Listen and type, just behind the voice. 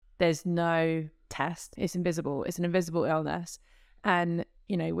there's no test. It's invisible. It's an invisible illness. And,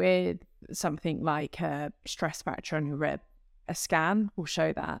 with something like a stress fracture on your rib, a scan will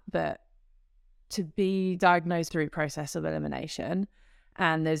show that to be diagnosed through process of elimination,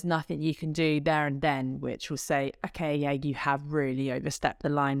 and there's nothing you can do there and then which will say, okay, yeah, you have really overstepped the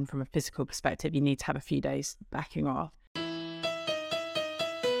line from a physical perspective. You need to have a few days backing off.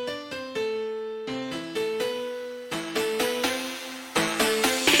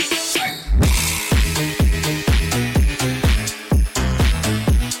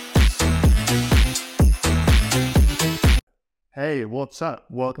 Hey, what's up?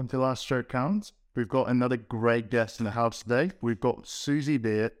 Welcome to Last Stroke Counts. We've got another great guest in the house today. We've got Susie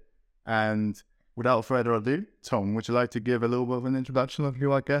Dear, and without further ado, Tom, would you like to give a little bit of an introduction of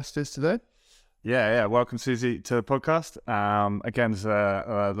who our guest is today? Yeah. Welcome, Susie, to the podcast. Again, it's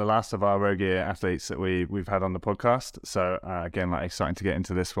the last of our Rogue athletes that we've had on the podcast. So again, exciting to get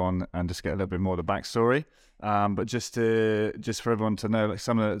into this one and just get a little bit more of the backstory. But just for everyone to know,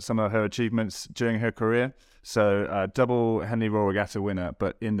 some of her achievements during her career. So double Henley Royal Regatta winner,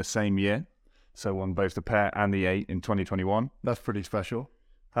 but in the same year. So won both the pair and the 8 in 2021. That's pretty special.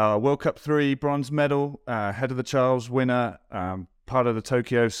 World Cup 3 bronze medal, head of the Charles winner, part of the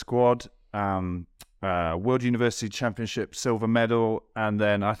Tokyo squad, World University Championship silver medal, and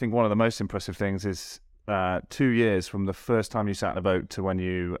then I think one of the most impressive things is 2 years from the first time you sat in a boat to when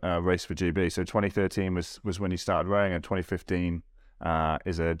you raced for GB. So 2013 was when you started rowing, and 2015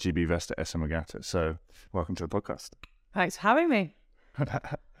 is a GB vest at SM Regatta. So welcome to the podcast. Thanks for having me.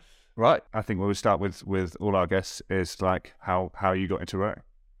 Right, I think we'll start with all our guests is how you got into rowing.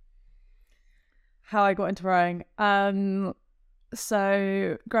 How I got into rowing.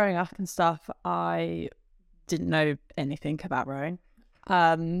 So growing up and stuff, I didn't know anything about rowing.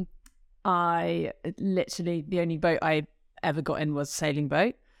 I literally, the only boat I ever got in was a sailing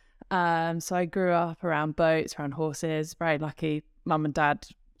boat. So I grew up around boats, around horses, very lucky. Mum and dad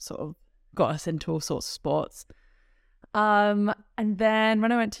sort of got us into all sorts of sports. And then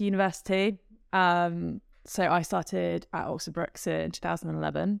when I went to university, so I started at Oxford Brookes in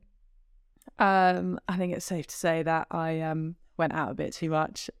 2011. I think it's safe to say that I went out a bit too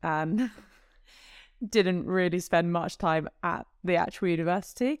much and didn't really spend much time at the actual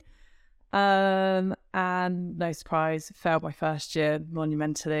university. And no surprise, failed my first year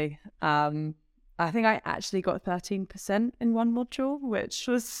monumentally. I think I actually got 13% in one module, which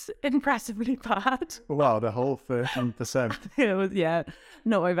was impressively bad. Wow, the whole 13%. It was,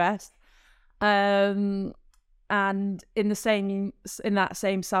 not my best. And in that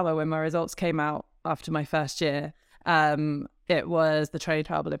same summer when my results came out after my first year, it was the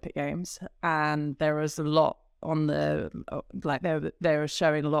 2012 Olympic Games, and there was a lot on they were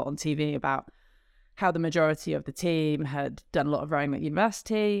showing a lot on TV about how the majority of the team had done a lot of rowing at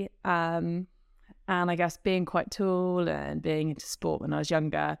university. And I guess being quite tall and being into sport when I was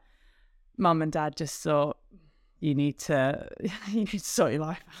younger, Mum and Dad just thought, you need to sort your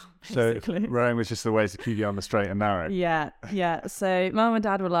life out, basically. So rowing was just the way to keep you on the straight and narrow. Yeah. So Mum and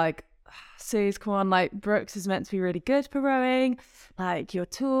Dad were like, Suze, come on, Brookes is meant to be really good for rowing. You're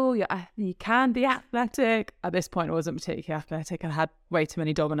tall, you can be athletic. At this point, I wasn't particularly athletic. I had way too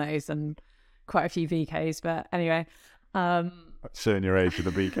many dominoes and quite a few VKs. But anyway. Showing your age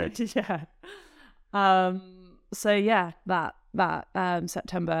with the VK. Yeah. So yeah, that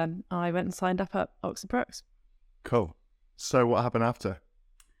September, I went and signed up at Oxford Brookes. Cool. So what happened after?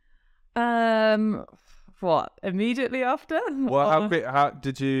 What, immediately after? Well, how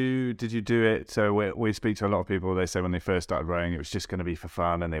did you do it? So we speak to a lot of people. They say when they first started rowing, it was just going to be for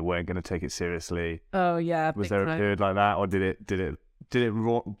fun, and they weren't going to take it seriously. Oh yeah. Was there a period like that, or did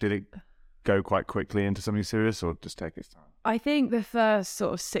it go quite quickly into something serious, or just take its time? I think the first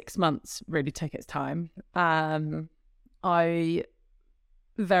sort of 6 months really took its time. I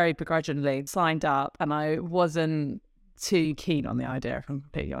very begrudgingly signed up, and I wasn't too keen on the idea, if I'm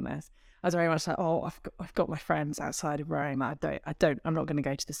completely honest. I was very much like, I've got my friends outside of rowing. I'm not going to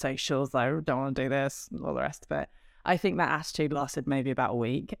go to the socials. I don't want to do this and all the rest of it. I think that attitude lasted maybe about a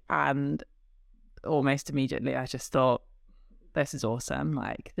week, and almost immediately I just thought, this is awesome.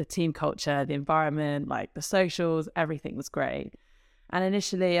 The team culture, the environment, the socials, everything was great. And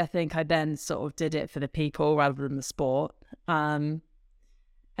initially, I think I then sort of did it for the people rather than the sport. And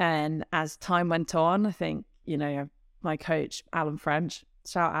as time went on, I think, my coach, Alan French,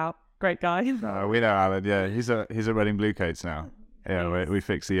 shout out, great guy. No, we know Alan. Yeah, he's a Reading Bluecoats now. Yeah, we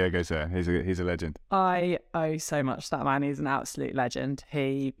fixed the egos there. He's a legend. I owe so much to that man. He's an absolute legend.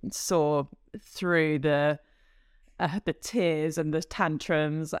 He saw through the tears and the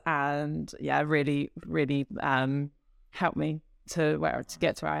tantrums, and really helped me to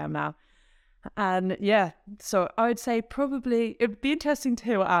get to where I am now. And yeah, so I would say probably it'd be interesting to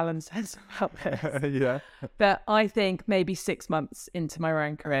hear what Alan says about this. Yeah. But I think maybe 6 months into my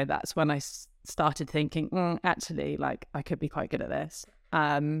rowing career, that's when I started thinking, actually, like I could be quite good at this.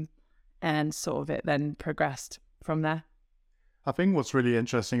 And sort of it then progressed from there. I think what's really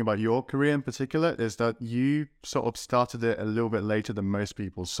interesting about your career in particular is that you sort of started it a little bit later than most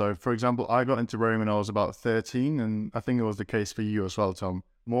people. So, for example, I got into rowing when I was about 13, and I think it was the case for you as well, Tom.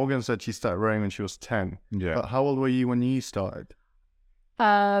 Morgan said she started rowing when she was 10. Yeah. But how old were you when you started?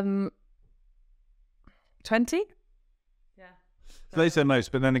 20? They said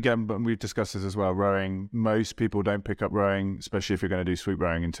most, but then again, but we've discussed this as well, rowing, most people don't pick up rowing, especially if you're going to do sweep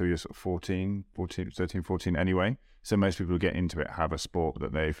rowing until you're sort of 13, 14 anyway. So most people who get into it have a sport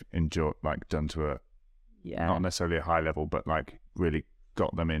that they've enjoyed, like done to a, not necessarily a high level, but like really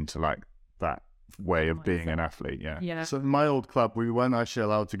got them into like that way of being an athlete. Yeah. So in my old club, we weren't actually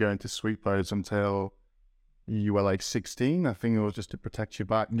allowed to go into sweep boats until you were like 16. I think it was just to protect your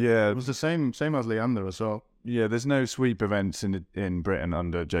back. Yeah. It was the same as Leander as well. Yeah, there's no sweep events in Britain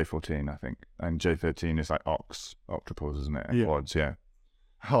under J14, I think. And J13 is like octopus, isn't it? Yeah. Quads, yeah.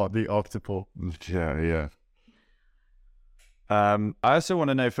 Oh, the octopus. Yeah. I also want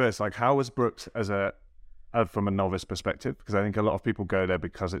to know first, like, how was Brooks from a novice perspective? Because I think a lot of people go there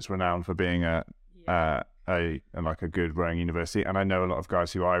because it's renowned for being a good rowing university. And I know a lot of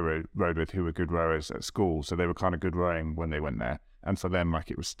guys who I rowed with who were good rowers at school, so they were kind of good rowing when they went there. And for them,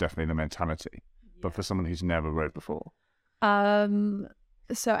 like, it was definitely the mentality. But for someone who's never rowed before? So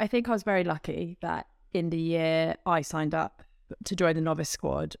I think I was very lucky that in the year I signed up to join the novice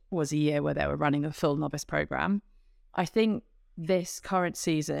squad was a year where they were running a full novice program. I think this current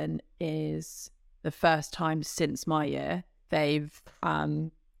season is the first time since my year they've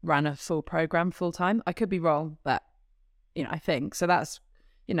ran a full program full time. I could be wrong, but I think so. That's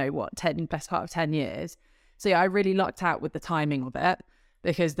 10 best part of 10 years. So yeah, I really lucked out with the timing of it,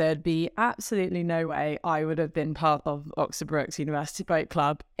 because there'd be absolutely no way I would have been part of Oxford Brookes University Boat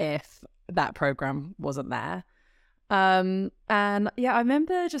Club if that program wasn't there. And yeah, I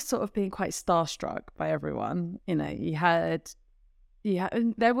remember just sort of being quite starstruck by everyone. There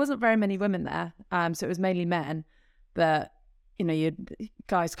wasn't very many women there, so it was mainly men. But you'd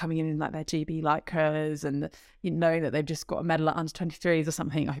guys coming in like their GB lycras and knowing that they've just got a medal at under 23s or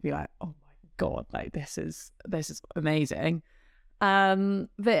something. I'd be like, oh my god, like this is amazing.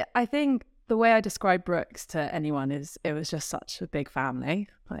 But I think the way I describe Brooks to anyone is it was just such a big family.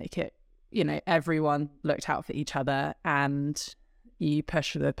 Like everyone looked out for each other, and you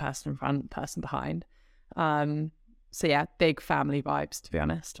push for the person in front, person behind. So yeah, big family vibes, to be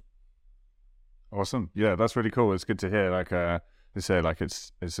honest. Awesome. Yeah, that's really cool. It's good to hear. Like they say, like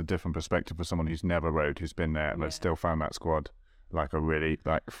it's a different perspective for someone who's never rowed, who's been there, but still found that squad like a really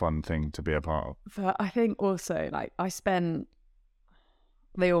like fun thing to be a part of. But I think also like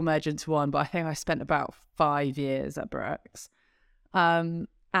they all merge into one, but I think I spent about 5 years at Brooks. And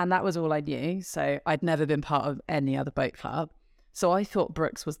that was all I knew. So I'd never been part of any other boat club. So I thought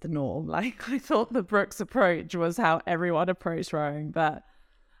Brooks was the norm. Like I thought the Brooks approach was how everyone approached rowing. But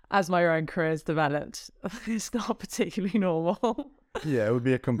as my rowing career has developed, it's not particularly normal. Yeah, it would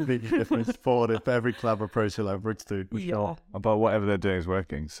be a completely different sport if every club approached it like Brooks do. Sure. But whatever they're doing is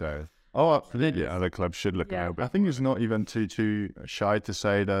working, so... Oh, absolutely. Yeah, other clubs should look a little bit. I think it's not even too shy to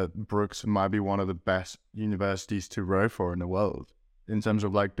say that Brooks might be one of the best universities to row for in the world in terms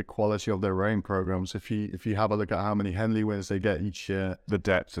of like the quality of their rowing programs. If you have a look at how many Henley wins they get each year, the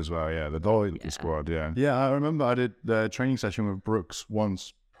depth as well. Yeah, the squad. Yeah. Yeah, I remember I did the training session with Brooks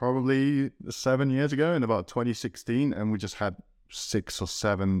once, probably 7 years ago in about 2016, and we just had 6 or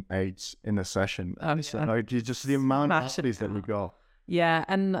 7 8s in a session. Like just the amount of athletes that we got. Yeah,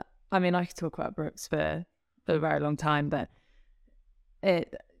 and I mean, I could talk about Brooks for a very long time, but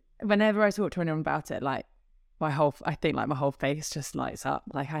whenever I talk to anyone about it, like my whole face just lights up.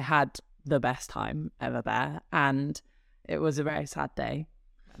 Like I had the best time ever there, and it was a very sad day.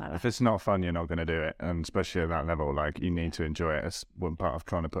 If it's not fun, you're not going to do it, and especially at that level, like you need to enjoy it. It's one part of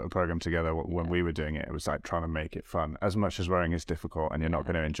trying to put a program together. When we were doing it, it was like trying to make it fun. As much as rowing is difficult, and you're not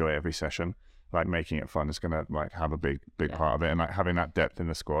going to enjoy every session, like making it fun is going to like have a big part of it, and like having that depth in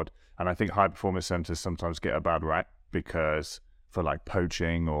the squad. And I think high performance centers sometimes get a bad rap because for like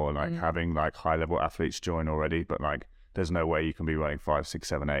poaching or like having like high level athletes join already, but like there's no way you can be running 5, 6,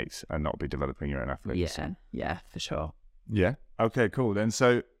 7, 8s and not be developing your own athletes. Yeah, for sure. Yeah. Okay, cool. Then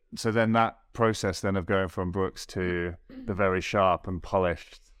so then that process then of going from Brooks to the very sharp and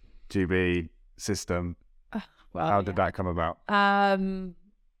polished GB system, how did that come about?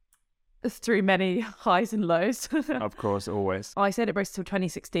 through many highs and lows. Of course, always. I stayed at Brooks till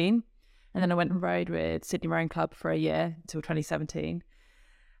 2016, and then I went and rode with Sydney Rowing Club for a year until 2017.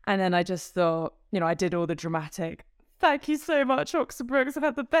 And then I just thought, I did all the dramatic, thank you so much, Oxford Brooks. I've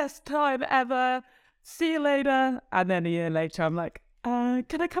had the best time ever. See you later. And then a year later, I'm like,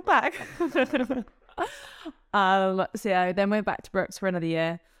 can I come back? So yeah, then went back to Brooks for another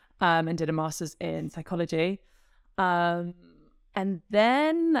year and did a master's in psychology. And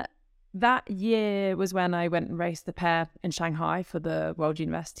then that year was when I went and raced the pair in Shanghai for the World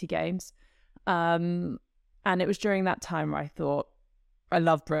University Games. And it was during that time where I thought, I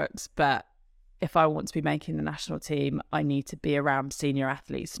love Brooks, but if I want to be making the national team, I need to be around senior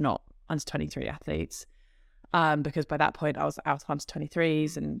athletes, not under 23 athletes. Because by that point I was out of under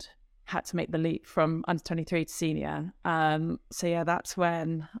 23s and had to make the leap from under 23 to senior. So yeah, that's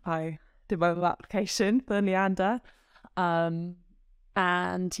when I did my application for Leander.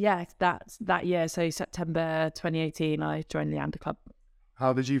 And yeah, that's that year. So September 2018, I joined Leander Club.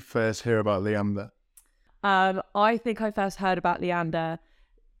 How did you first hear about Leander? I think I first heard about Leander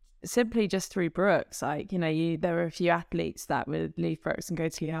simply just through Brooks. Like, there were a few athletes that would leave Brooks and go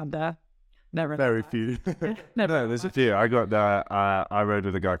to Leander. Never. Very few. No, there's a few. I got I rode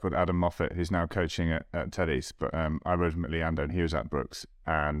with a guy called Adam Moffat, who's now coaching at Teddy's, but I rode him at Leander and he was at Brooks,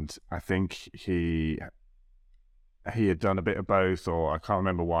 and I think he had done a bit of both, or I can't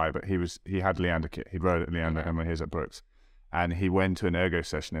remember why, but he had Leander kit. He rode at Leander and when he was at Brooks, and he went to an ergo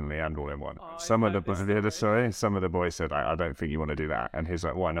session in Leander all in one. Oh, some of the boys said, I don't think you want to do that, and he's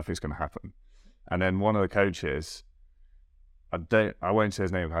like, why? Nothing's going to happen. And then one of the coaches, I won't say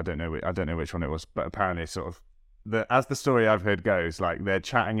his name. I don't know which one it was, but apparently, sort of, as the story I've heard goes, like they're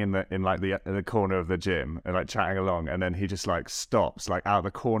chatting in the corner of the gym and like chatting along, and then he just like stops, like out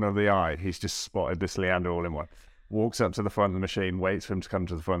the corner of the eye, he's just spotted this Leander all in one. Walks up to the front of the machine, waits for him to come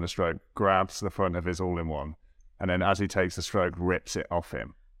to the front of the stroke, grabs the front of his all in one, and then as he takes the stroke, rips it off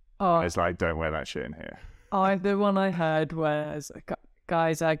him. Oh, it's like, don't wear that shit in here. The one I heard was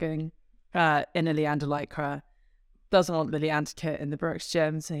guys are going in a Leander Lycra. Doesn't want the Leander kit in the Brooks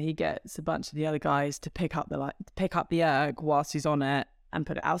gym, so he gets a bunch of the other guys to pick up the erg whilst he's on it and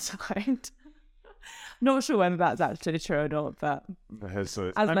put it outside. Not sure whether that's actually true or not, but as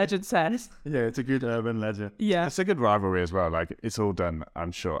legend says. Yeah, it's a good urban legend. Yeah. It's a good rivalry as well. Like, it's all done,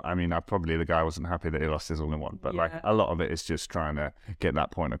 I'm sure. I mean, probably the guy wasn't happy that he lost his all-in-one, but like a lot of it is just trying to get that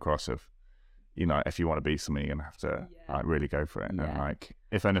point across of, if you want to beat something, you're going to have to really go for it. Yeah. And like,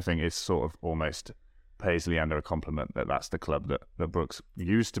 if anything, it's sort of almost pays Leander a compliment that's the club that Brooks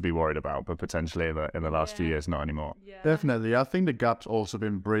used to be worried about, but potentially in the last few years, not anymore. Yeah. Definitely. I think the gap's also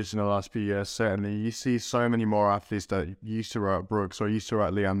been bridged in the last few years, certainly. You see so many more athletes that used to ride at Brooks or used to ride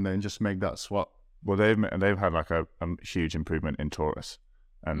at Leander and just make that swap. Well, they've had like a huge improvement in Taurus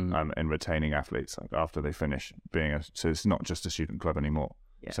and in retaining athletes like, after they finish so it's not just a student club anymore.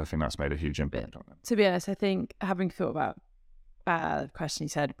 Yeah. So I think that's made a huge impact on them. To be honest, I think having thought about the question you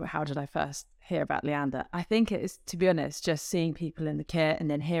said, how did I first hear about Leander? I think it is, to be honest, just seeing people in the kit and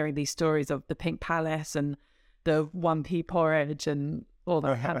then hearing these stories of the Pink Palace and the 1p porridge and all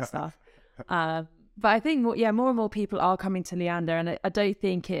that kind of stuff. But I think, more and more people are coming to Leander, and I don't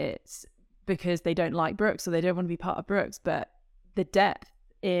think it's because they don't like Brooks or they don't want to be part of Brooks, but the depth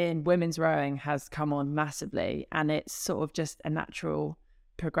in women's rowing has come on massively, and it's sort of just a natural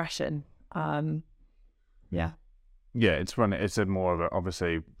progression. Yeah. Yeah, it's a more of a,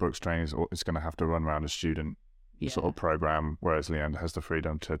 obviously Brooks training is going to have to run around a student sort of program, whereas Leander has the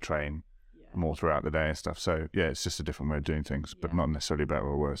freedom to train more throughout the day and stuff. So yeah, it's just a different way of doing things, but not necessarily better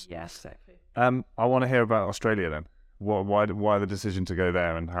or worse. Yeah, exactly. I want to hear about Australia then. Why the decision to go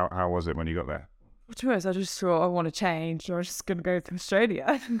there, and how was it when you got there? Well, to be honest, I just thought I want to change, or I was just going to go to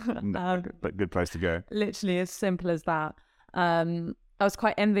Australia. But good place to go. Literally as simple as that. I was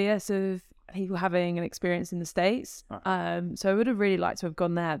quite envious of people having an experience in the States. So I would have really liked to have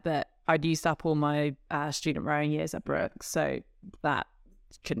gone there, but I'd used up all my student rowing years at Brooks, so that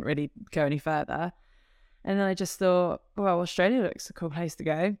couldn't really go any further. And then I just thought, well, Australia looks a cool place to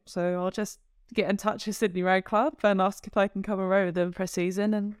go, so I'll just get in touch with Sydney Row Club and ask if I can come and row with them for a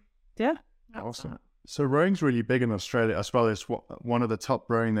season, and awesome. So rowing's really big in Australia, as well as one of the top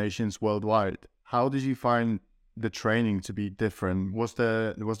rowing nations worldwide. How did you find the training to be different? Was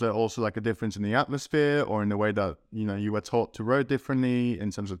there also like a difference in the atmosphere or in the way that you were taught to row differently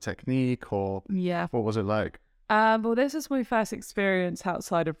in terms of technique, or what was it like? Well, this was my first experience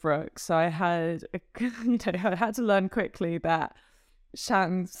outside of Brooks, so I had I had to learn quickly that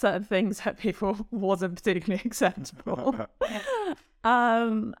shouting certain things at people wasn't particularly acceptable.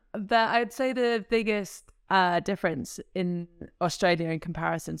 But I'd say the biggest difference in Australia in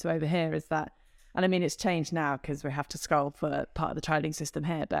comparison to over here is that, and I mean, it's changed now because we have to scull for part of the trialing system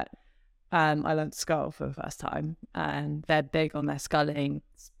here, but I learned to scull for the first time, and they're big on their sculling,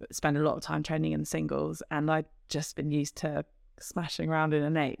 spend a lot of time training in singles, and I'd just been used to smashing around in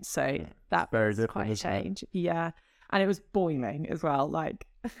an 8, so that very was different, quite a change. Yeah, and it was boiling as well, like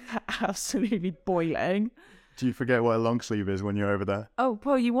absolutely boiling. Do you forget what a long sleeve is when you're over there? Oh,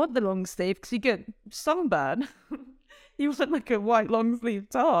 well, you want the long sleeve because you get sunburn. You want like a white long sleeve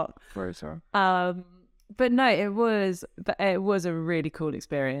top. Very sorry. But no, it was a really cool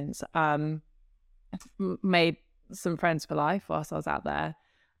experience. Made some friends for life whilst I was out there.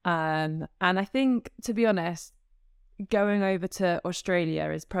 And I think, to be honest, going over to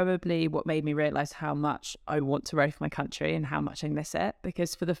Australia is probably what made me realise how much I want to row for my country and how much I miss it.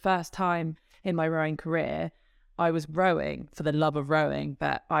 Because for the first time in my rowing career, I was rowing for the love of rowing,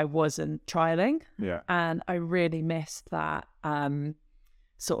 but I wasn't trialing. Yeah. And I really missed that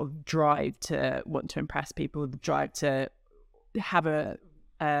sort of drive to want to impress people, the drive to have a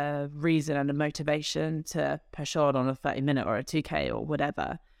reason and a motivation to push on a 30-minute or a 2K or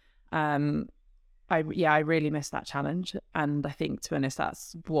whatever. I really missed that challenge. And I think, to be honest,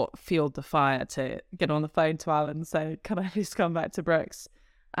 that's what fueled the fire to get on the phone to Alan and say, can I please come back to Brooks?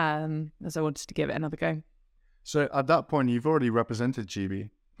 As I wanted to give it another go. So at that point, you've already represented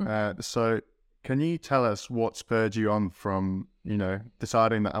GB. So can you tell us what spurred you on from,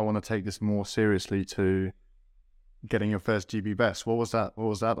 deciding that I want to take this more seriously to getting your first GB best? What was that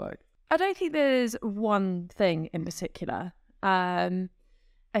like? I don't think there's one thing in particular. I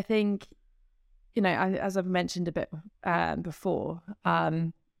think, as I've mentioned a bit before,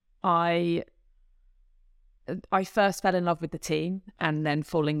 I first fell in love with the team, and then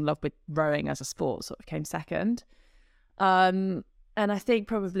falling in love with rowing as a sport sort of came second. And I think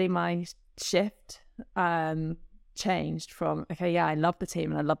probably my shift changed from, I love the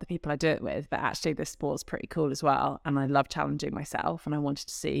team and I love the people I do it with, but actually this sport's pretty cool as well. And I love challenging myself, and I wanted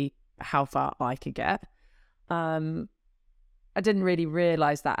to see how far I could get. I didn't really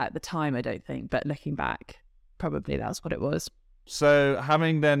realise that at the time, I don't think, but looking back, probably that's what it was. So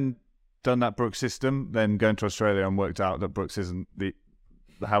having then done that Brooks system, then going to Australia and worked out that Brooks isn't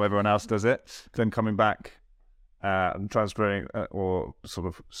how everyone else does it, then coming back and transferring or sort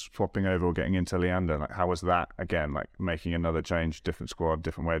of swapping over or getting into Leander, like how was that again, like making another change, different squad,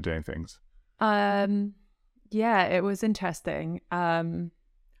 different way of doing things? Yeah, it was interesting. I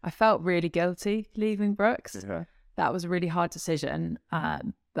felt really guilty leaving Brooks. Yeah. That was a really hard decision,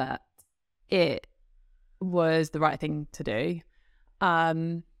 but it was the right thing to do.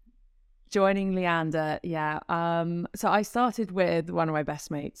 Joining Leander, so I started with one of my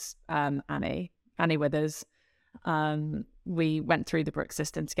best mates, Annie Withers. We went through the Brooks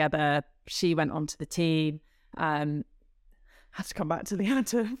system together. She went onto the team. Had to come back to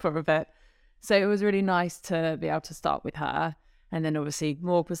Leander for a bit. So it was really nice to be able to start with her. And then obviously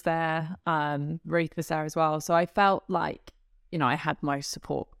Morg was there. Ruth was there as well. So I felt like, I had my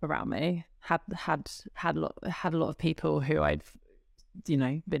support around me. Had a lot of people who I'd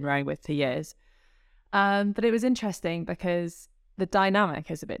been rowing with for years. But it was interesting because the dynamic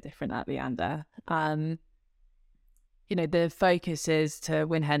is a bit different at Leander. The focus is to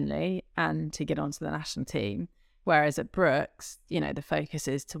win Henley and to get onto the national team. Whereas at Brooks, the focus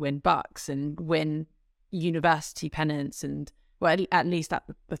is to win bucks and win university pennants. And, well, at least at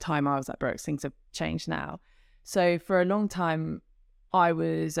the time I was at Brooks, things have changed now. So for a long time, I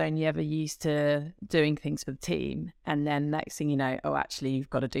was only ever used to doing things for the team. And then next thing you know, actually, you've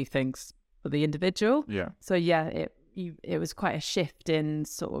got to do things for the individual. Yeah. So, it was quite a shift in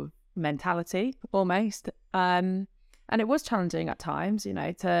sort of mentality almost. And it was challenging at times,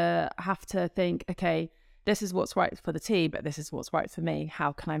 to have to think, okay, this is what's right for the team, but this is what's right for me.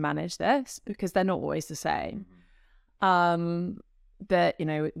 How can I manage this? Because they're not always the same. But,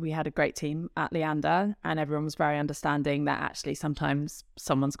 we had a great team at Leander, and everyone was very understanding that actually sometimes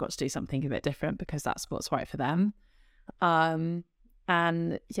someone's got to do something a bit different because that's what's right for them. Looking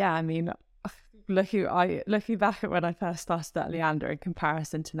back at when I first started at Leander in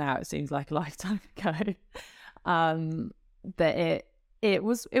comparison to now, it seems like a lifetime ago. That it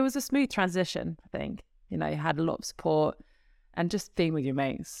was a smooth transition, I think. You had a lot of support, and just being with your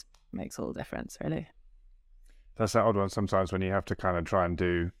mates makes all the difference, really. That's that odd one sometimes when you have to kind of try and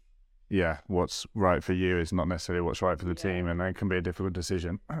do, what's right for you is not necessarily what's right for the team, and that can be a difficult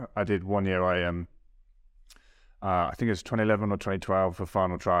decision. I did one year, I think it was 2011 or 2012 for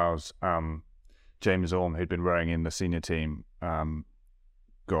final trials. James Orme, who'd been rowing in the senior team,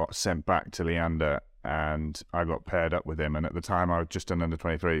 got sent back to Leander and I got paired up with him. And at the time, I was just done under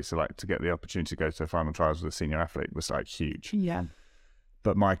 23, so like to get the opportunity to go to the final trials with a senior athlete was like huge. Yeah.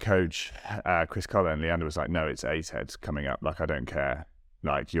 But my coach, Chris Collar and Leander was like, no, it's 8 heads coming up. Like, I don't care.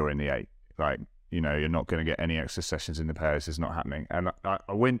 Like, you're in the 8. Like, you know, you're not going to get any extra sessions in the pairs. It's not happening. And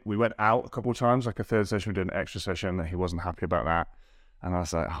we went out a couple of times, like a third session, we did an extra session, and he wasn't happy about that. And I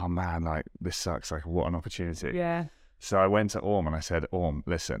was like, oh man, like, this sucks. Like, what an opportunity. Yeah. So I went to Orm and I said, Orm,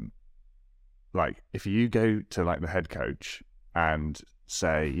 listen, like, if you go to like the head coach and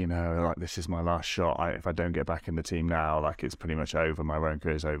say, you know, like, this is my last shot. If I don't get back in the team now, like, it's pretty much over. My rowing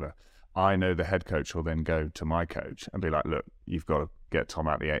career is over. I know the head coach will then go to my coach and be like, look, you've got to get Tom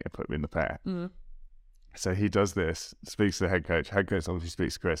out the 8 and put him in the pair. Mm. So he does this, speaks to the head coach. Head coach obviously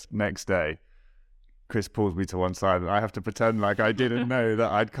speaks to Chris. Next day, Chris pulls me to one side and I have to pretend like I didn't know that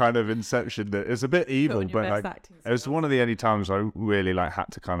I'd kind of inceptioned it. It's a bit evil, but like, it was one of the only times I really like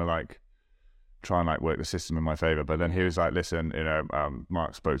had to kind of like try and like work the system in my favor. But then he was like, listen, you know,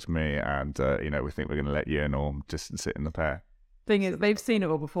 Mark spoke to me and, you know, we think we're going to let you in or just sit in the pair. Thing is, they've seen it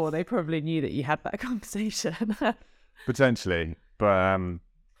all before. They probably knew that you had that conversation. Potentially. But,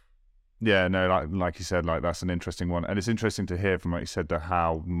 yeah, no, like you said, like that's an interesting one. And it's interesting to hear from, like you said,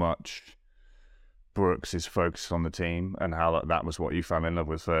 how much Brooks is focused on the team and how that was what you fell in love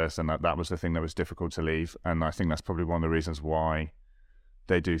with first, and that was the thing that was difficult to leave. And I think that's probably one of the reasons why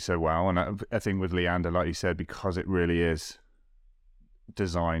they do so well. And I think with Leander, like you said, because it really is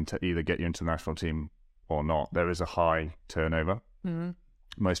designed to either get you into the national team or not, there is a high turnover. Mm-hmm.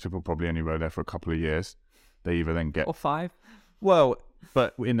 Most people probably only row there for a couple of years. They either then get... Or 5. Well,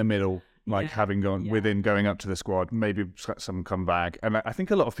 but in the middle... like having gone within going up to the squad, maybe some come back. And I think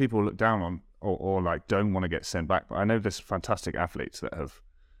a lot of people look down on or like don't want to get sent back. But I know there's fantastic athletes that have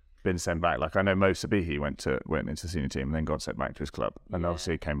been sent back. Like I know Mo Sabihi went into the senior team and then got sent back to his club. And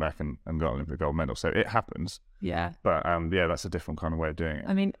obviously came back and got Olympic gold medal. So it happens. Yeah. But yeah, that's a different kind of way of doing it.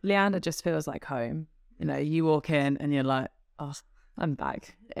 I mean, Leander just feels like home. You know, you walk in and you're like, oh, I'm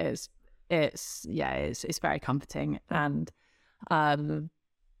back. It's very comforting. And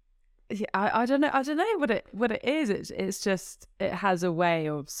yeah, I don't know what it is. It's just it has a way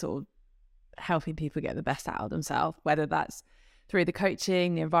of sort of helping people get the best out of themselves, whether that's through the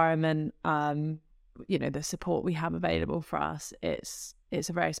coaching, the environment, you know, the support we have available for us. It's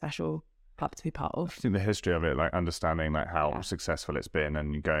a very special club to be part of. I think the history of it, like understanding like how successful it's been,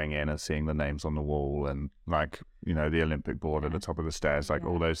 and going in and seeing the names on the wall, and like, you know, the Olympic board at the top of the stairs, like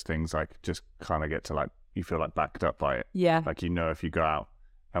all those things, like just kind of get to like you feel like backed up by it. Yeah, like, you know, if you go out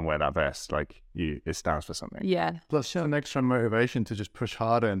and wear that vest, like it stands for something. Yeah. Plus an extra motivation to just push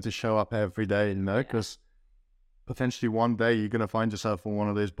harder and to show up every day, you know, because potentially one day you're going to find yourself on one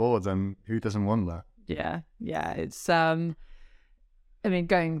of those boards, and who doesn't want that? Yeah. Yeah. It's, I mean,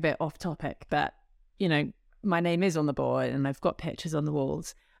 going a bit off topic, but, you know, my name is on the board and I've got pictures on the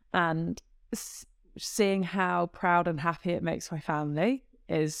walls, and seeing how proud and happy it makes my family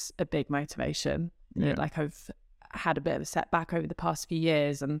is a big motivation. You know, like I've had a bit of a setback over the past few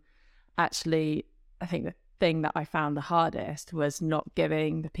years, and actually I think the thing that I found the hardest was not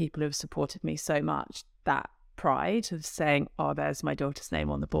giving the people who have supported me so much that pride of saying, oh, there's my daughter's name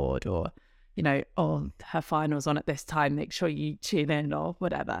on the board, or, you know, oh, her final's on at this time, make sure you tune in, or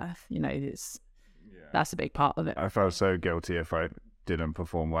whatever. You know, that's a big part of it. I felt so guilty if I didn't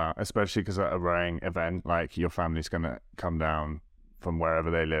perform well, especially because at a rowing event, like your family's going to come down from wherever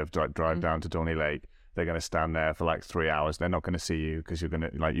they live, like drive down to Dorney Lake. They're going to stand there for like 3 hours. They're not going to see you because you're going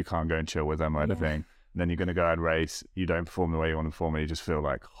to, like, you can't go and chill with them or anything. And then you're going to go and race. You don't perform the way you want to perform, and you just feel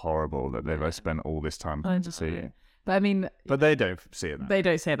like horrible that they've spent all this time to see you. But I mean, but they don't see it that way. They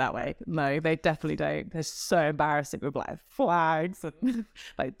don't see it that way. No, they definitely don't. They're so embarrassing with like flags, and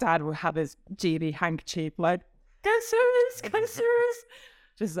like Dad will have his GB handkerchief, like, go serious.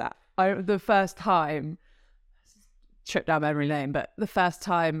 Just that. The first time, trip down memory lane, but the first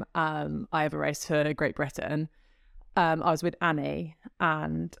time I ever raced for Great Britain, I was with Annie,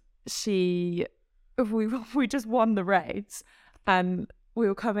 and we just won the race, and we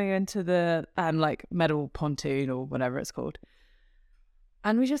were coming into the like medal pontoon or whatever it's called,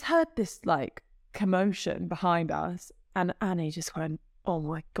 and we just heard this like commotion behind us, and Annie just went, oh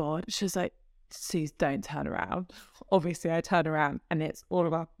my god. She was like, Suze, don't turn around. Obviously I turn around, and it's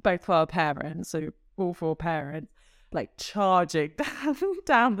all of both our parents, so all 4 parents, like charging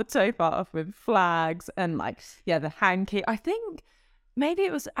down the tow path with flags and like, the hanky. I think maybe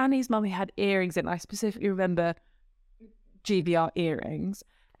it was Annie's mummy had earrings in. I specifically remember GBR earrings.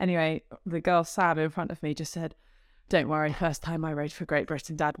 Anyway, the girl Sam in front of me just said, don't worry, first time I rode for Great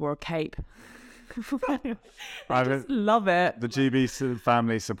Britain, Dad wore a cape. I just love it. The GB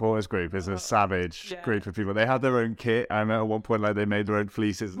family supporters group is a savage group of people. They have their own kit. I remember at one point, like, they made their own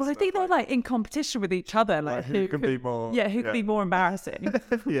fleeces. Well, I think they're like in competition with each other. Like who could be more? Yeah, who could be more embarrassing?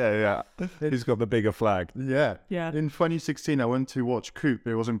 Yeah. Who's got the bigger flag? Yeah. Yeah. In 2016, I went to watch Coop.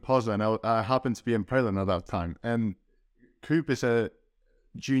 It was in Poznan. I happened to be in Poland at that time. And Coop is a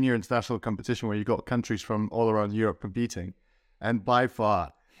junior international competition where you got countries from all around Europe competing. And by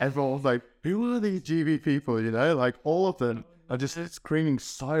far, everyone was like, who are these GB people, you know? Like, all of them are just screaming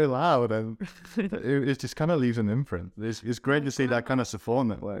so loud, and it just kind of leaves an imprint. It's great to see that kind of support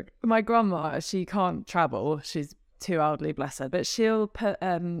network. My grandma, she can't travel. She's too elderly, bless her. But she'll put,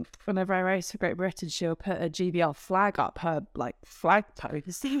 whenever I race for Great Britain, she'll put a GBL flag up her, like, flag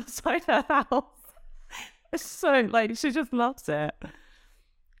post inside her house. It's so, like, she just loves it.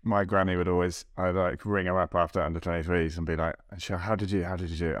 My granny would always, I'd like ring her up after under 23s and be like, how did you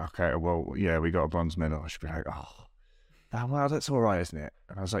do it? Okay, well, yeah, we got a bronze medal. She'd be like, oh, well, that's all right, isn't it?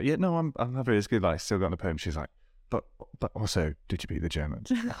 And I was like, yeah, no, I'm happy. It's good. Like, still got the podium. She's like, but also, did you beat the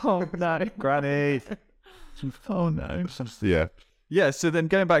Germans? Oh, no. Granny. Oh, no. Yeah. Yeah, so then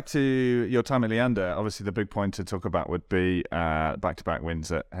going back to your time at Leander, obviously the big point to talk about would be back-to-back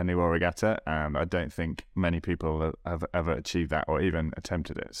wins at Henley Royal Regatta. I don't think many people have ever achieved that or even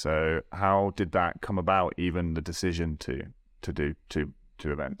attempted it. So how did that come about, even the decision to do two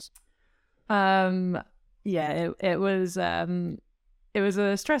events? Yeah, it was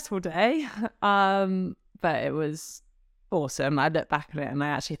a stressful day, but it was awesome. I look back at it and I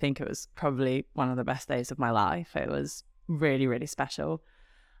actually think it was probably one of the best days of my life. It was really, really special.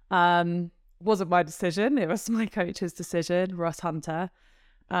 Wasn't my decision. It was my coach's decision, Ross Hunter.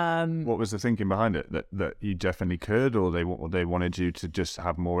 What was the thinking behind it? That you definitely could, or they wanted you to just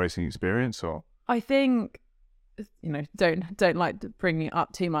have more racing experience, or? I think, don't like bringing it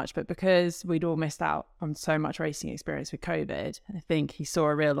up too much, but because we'd all missed out on so much racing experience with COVID, I think he saw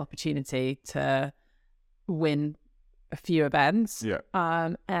a real opportunity to win a few events. Yeah.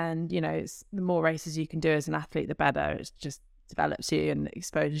 And it's the more races you can do as an athlete, the better. It just develops you and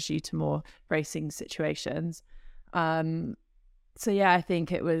exposes you to more racing situations. So yeah, I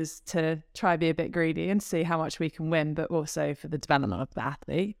think it was to try be a bit greedy and see how much we can win, but also for the development of the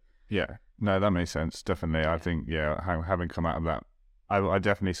athlete. Yeah. No, that makes sense. Definitely. I think, having come out of that, I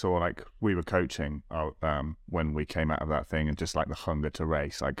definitely saw, like, we were coaching when we came out of that thing, and just like the hunger to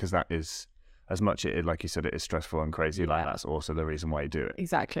race, like, because that is, as much it, like you said, it is stressful and crazy. Like, that's also the reason why you do it.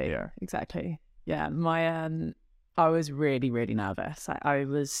 Exactly. Yeah. Exactly. Yeah. I was really, really nervous. I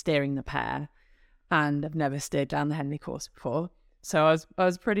was steering the pair, and I've never steered down the Henley course before. So I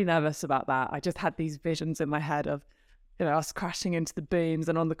was pretty nervous about that. I just had these visions in my head of, us crashing into the booms,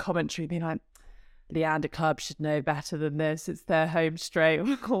 and on the commentary being like, Leander Club should know better than this. It's their home straight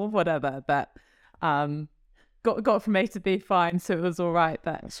or whatever. But got from A to B fine, so it was all right.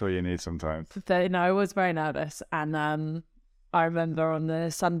 But that's all you need sometimes. I was very nervous, and I remember on the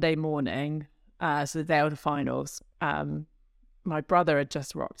Sunday morning, so the day of the finals, my brother had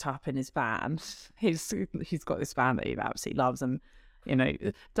just rocked up in his van. He's got this van that he absolutely loves, and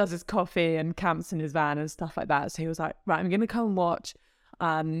does his coffee and camps in his van and stuff like that. So he was like, right, I'm going to come and watch.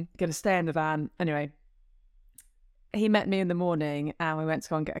 Going to stay in the van. Anyway, he met me in the morning and we went to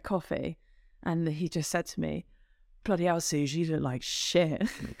go and get a coffee. And he just said to me, bloody hell, Susie, you look like shit.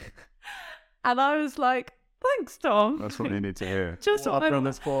 And I was like, thanks, Tom. That's what you need to hear. Just what I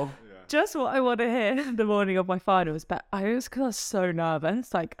want to hear the morning of my finals. But I was so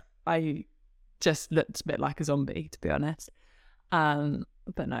nervous. Like, I just looked a bit like a zombie, to be honest.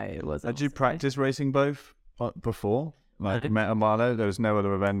 But no, it wasn't. Had you practiced racing both before? Like, met a Marlow, there was no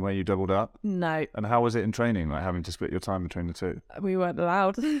other event where you doubled up? No. And how was it in training, like having to split your time between the two? We weren't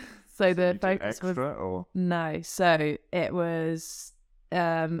allowed. So the focus extra, was... or? No. So it was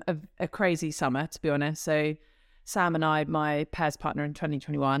a crazy summer, to be honest. So Sam and I, my pairs partner in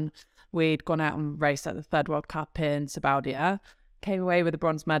 2021, we'd gone out and raced at the Third World Cup in Subadia, came away with a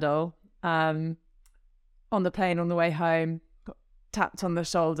bronze medal. On the plane on the way home, got tapped on the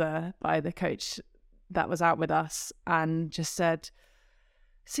shoulder by the coach that was out with us and just said,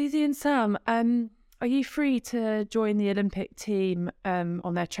 Susie and Sam, are you free to join the Olympic team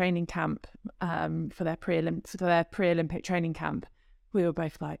on their training camp for their pre-Olympic training camp? We were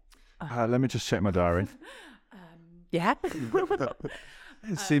both like, let me just check my diary. Yeah.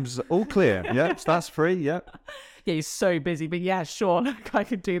 It seems all clear. Yeah, so that's free. Yeah. Yeah, he's so busy, but yeah, sure, I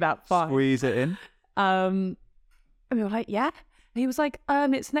could do that fine. Squeeze it in. And we were like, yeah. And he was like,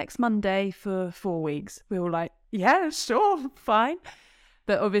 it's next Monday for 4 weeks. We were like, yeah, sure, fine.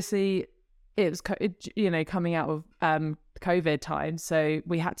 But obviously, it was, coming out of COVID time, so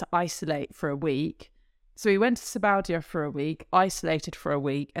we had to isolate for a week. So we went to Sabaudia for a week, isolated for a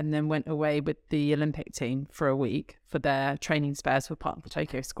week, and then went away with the Olympic team for a week for their training spares for part of the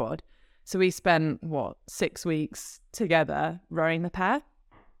Tokyo squad. So we spent, 6 weeks together rowing the pair.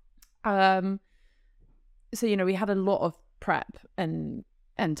 So, we had a lot of prep and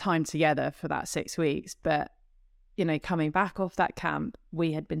time together for that 6 weeks. But, coming back off that camp,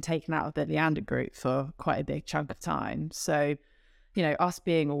 we had been taken out of the Leander group for quite a big chunk of time. So, us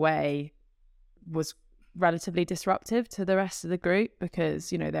being away was relatively disruptive to the rest of the group because,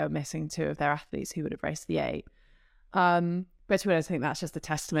 they were missing 2 of their athletes who would have raced the 8. But to be honest, I think that's just a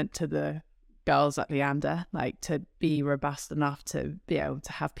testament to the girls at Leander, like to be robust enough to be able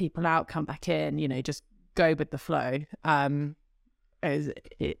to have people out, come back in, just go with the flow.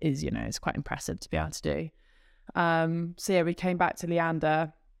 It's quite impressive to be able to do. So yeah, we came back to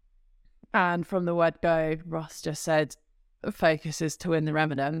Leander, and from the word go, Ross just said, focus is to win the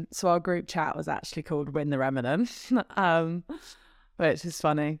Remington. So our group chat was actually called Win the Remington, which is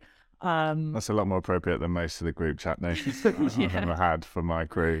funny. That's a lot more appropriate than most of the group chat names I've ever had for my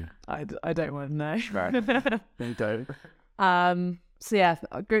crew. I don't want to know. Right. You don't. So yeah,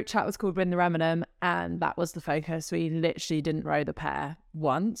 our group chat was called Win the Remington, and that was the focus. We literally didn't row the pair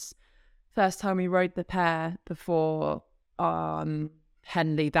once. First time we rowed the pair before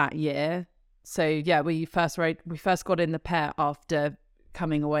Henley that year. So yeah, we first got in the pair after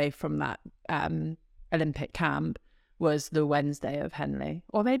coming away from that Olympic camp. Was the Wednesday of Henley,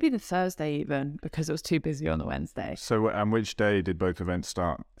 or maybe the Thursday even, because it was too busy on the Wednesday. So, and which day did both events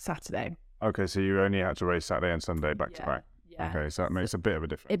start? Saturday. Okay, so you only had to race Saturday and Sunday back to back. Yeah. Okay, so that makes a bit of a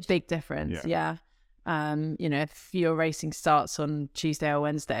difference. A big difference, yeah. If your racing starts on Tuesday or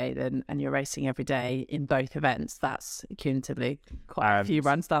Wednesday, and you're racing every day in both events, that's cumulatively quite a few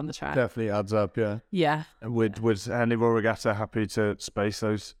runs down the track. Definitely adds up, yeah. Yeah. And was Henley Royal Regatta happy to space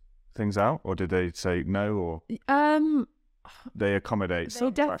those things out, or did they say no, or they accommodate?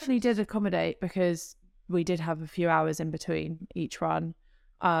 They definitely did accommodate, because we did have a few hours in between each run.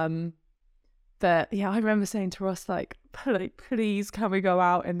 But yeah, I remember saying to Ross, like, please can we go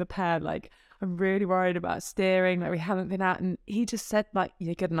out in the pair? Like, I'm really worried about steering. Like, we haven't been out, and he just said, like,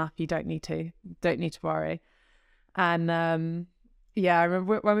 you're good enough. You don't need to worry. And yeah, I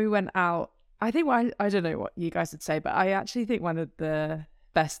remember when we went out. I think I don't know what you guys would say, but I actually think one of the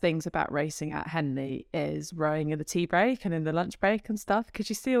best things about racing at Henley is rowing in the tea break and in the lunch break and stuff, because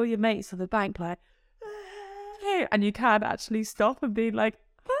you see all your mates on the bank like, hey, and you can actually stop and be like,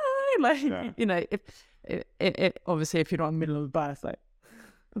 hey, like, if obviously if you're not in the middle of the bus, like,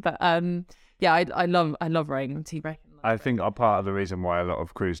 but yeah, I love rowing in tea break. I think a part of the reason why a lot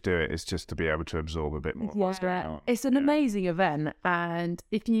of crews do it is just to be able to absorb a bit more. Yeah, it's an amazing event, and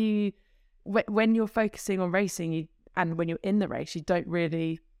if you when you're focusing on racing, and when you're in the race, you don't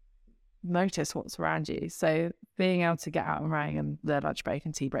really notice what's around you. So being able to get out and rowing in the lunch break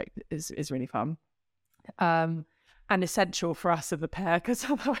and tea break is really fun. And essential for us in the pair, because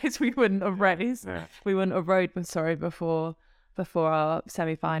otherwise we wouldn't have raced. Yeah. We wouldn't have rowed, before our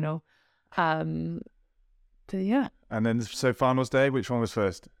semi-final. But yeah. And then, so finals day, which one was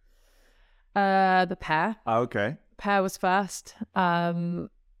first? The pair. Oh, okay. Pair was first.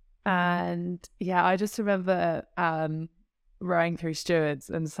 And yeah, I just remember rowing through stewards,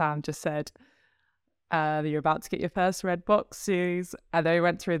 and Sam just said, you're about to get your first red box, Suze. And then we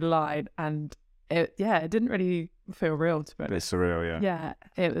went through the line, and it didn't really feel real to me. It's surreal, yeah. Yeah,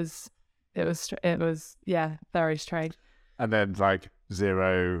 it was very strange. And then like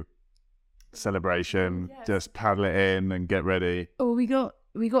zero celebration, just paddle it in and get ready. Oh, we got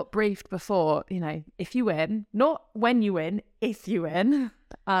briefed before, if you win, not when you win, if you win,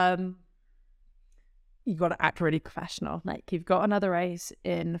 you got to act really professional. Like, you've got another race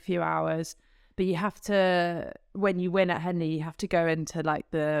in a few hours, but you have to, when you win at Henley, you have to go into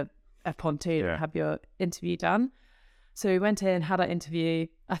like a pontoon and have your interview done. So we went in, had our interview.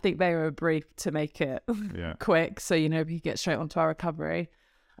 I think they were briefed to make it quick, so we could get straight onto our recovery.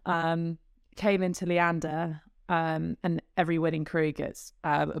 Came into Leander, and every winning crew gets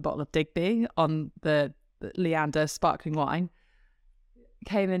a bottle of Digby on the Leander sparkling wine.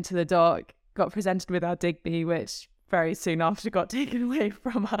 Came into the dock, got presented with our Digby, which very soon after got taken away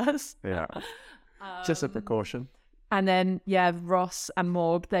from us. Yeah, just a precaution. And then Ross and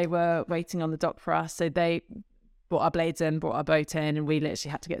Morg, they were waiting on the dock for us, so they brought our blades in, brought our boat in, and we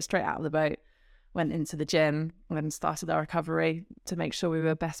literally had to get straight out of the boat, went into the gym, and then started our recovery to make sure we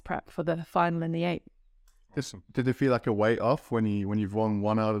were best prepped for the final in the 8. Did it feel like a weight off when you've won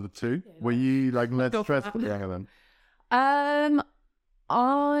one out of the two? Were you like less stressed then?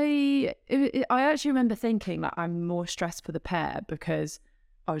 I actually remember thinking that I'm more stressed for the pair because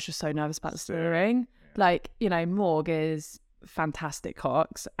I was just so nervous about the steering. Like, you know, Morg is fantastic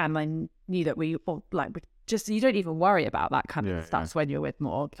cox, and I knew that we just, you don't even worry about that kind of stuff when you're with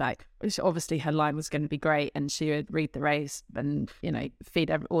Morg. Like, obviously her line was going to be great and she would read the race and, you know,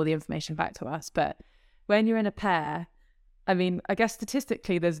 feed all the information back to us. But when you're in a pair, I mean, I guess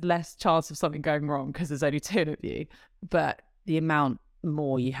statistically there's less chance of something going wrong because there's only two of you, but the amount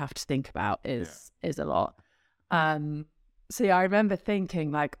more you have to think about is a lot. So yeah, I remember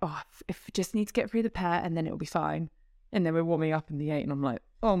thinking like, oh, if we just need to get through the pair and then it'll be fine. And then we're warming up in the 8 and I'm like,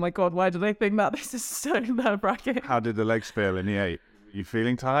 oh my God, why do they think that? This is so nerve-wracking. How did the legs feel in the 8? You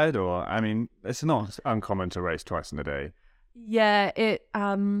feeling tired? Or, I mean, it's not uncommon to race twice in a day. Yeah,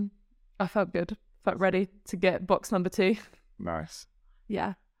 I felt good. Felt ready to get box number 2. Nice.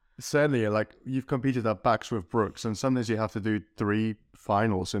 Yeah. Certainly, like, you've competed at backs with Brooks, and sometimes you have to do 3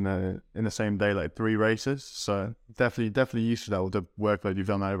 finals in the same day, like 3 races. So definitely used to that with the workload you've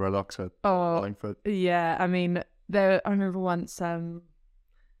done over at Oxford. Oh, yeah. I mean, I remember once at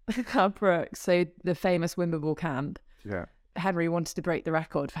Brooks, so the famous Wimbledon camp. Yeah. Henry wanted to break the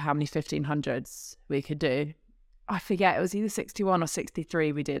record for how many 1500s we could do. I forget, it was either 61 or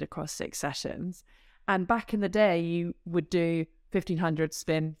 63 we did across 6 sessions. And back in the day, you would do 1500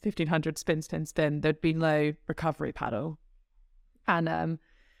 spin, 1500 spin, spin, spin. There'd be no recovery paddle. And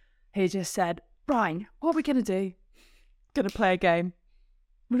he just said, Brian, what are we going to do? Going to play a game.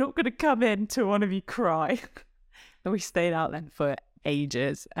 We're not going to come in till one of you cry. And we stayed out then for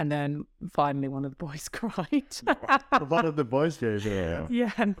ages. And then finally one of the boys cried. One of the boys gave it.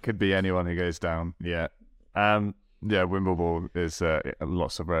 Yeah. Could be anyone who goes down. Yeah. Yeah, Wimbledon is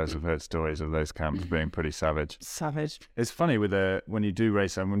lots of riders have heard stories of those camps being pretty savage. Savage. It's funny with when you do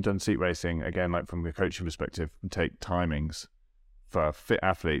race, and when we've done seat racing, again, like from the coaching perspective, take timings for fit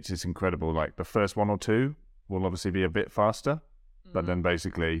athletes. It's incredible. Like the first 1 or 2 will obviously be a bit faster, but then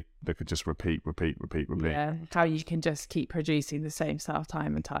basically they could just repeat. Yeah, how you can just keep producing the same stuff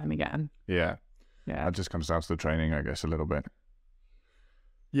time and time again. Yeah. That just comes down to the training, I guess, a little bit.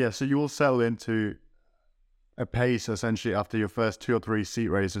 Yeah, so you will settle into a pace essentially after your first 2 or 3 seat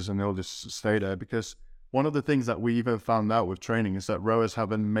races, and they'll just stay there, because one of the things that we even found out with training is that rowers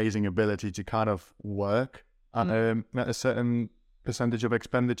have an amazing ability to kind of work at a certain percentage of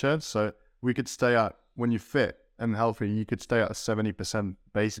expenditure. So we could stay at, when you're fit and healthy, you could stay at 70%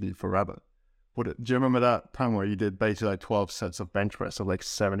 basically forever. Do you remember that time where you did basically like 12 sets of bench press of like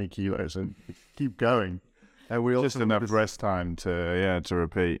 70 kilos and keep going? And we also just enough rest time to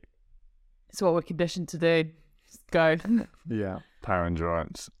repeat. It's what we're conditioned to do. Just go. Yeah. Power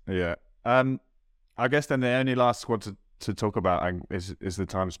endurance. Yeah. I guess then the only last squad to talk about is the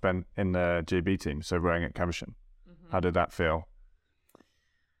time spent in the GB team, so rowing at Caversham. How did that feel?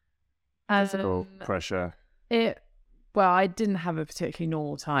 Physical pressure. Well, I didn't have a particularly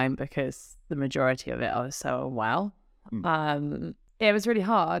normal time because the majority of it I was so unwell. It was really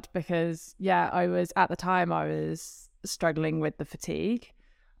hard because, I was struggling with the fatigue,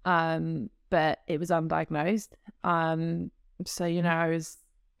 but it was undiagnosed. So, I was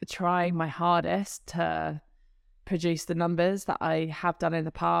trying my hardest to produce the numbers that I have done in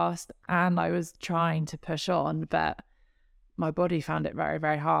the past, and I was trying to push on, but my body found it very,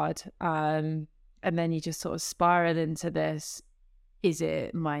 very hard. And then you just sort of spiral into this, is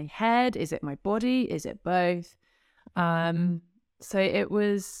it my head? Is it my body? Is it both? So it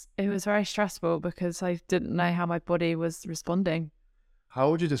was very stressful because I didn't know how my body was responding. How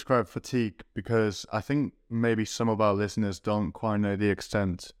would you describe fatigue? Because I think maybe some of our listeners don't quite know the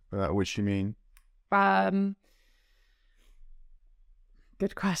extent which you mean.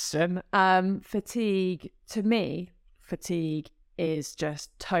 Good question. Fatigue, to me, is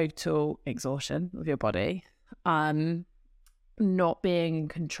just total exhaustion of your body. Not being in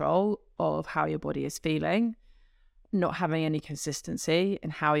control of how your body is feeling, not having any consistency in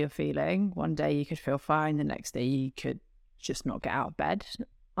how you're feeling. One day you could feel fine, the next day you could just not get out of bed.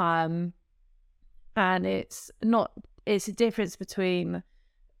 And it's a difference between,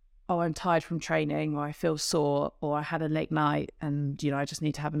 I'm tired from training, or I feel sore, or I had a late night and, I just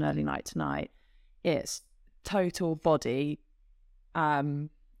need to have an early night tonight. It's total body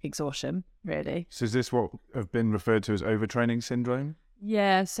exhaustion, really. So is this what have been referred to as overtraining syndrome?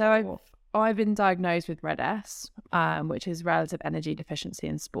 Yeah, so I've been diagnosed with RED-S, which is relative energy deficiency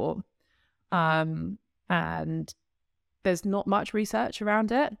in sport. And there's not much research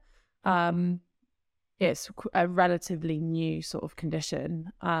around it. It's a relatively new sort of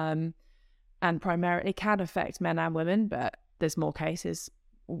condition, and primarily can affect men and women, but there's more cases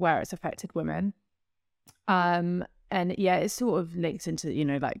where it's affected women. And yeah, it sort of links into, you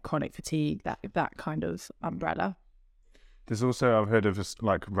know, like chronic fatigue, that kind of umbrella. There's also, I've heard of this,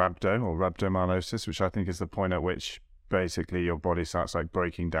 like rhabdo or rhabdomyolysis, which I think is the point at which basically your body starts like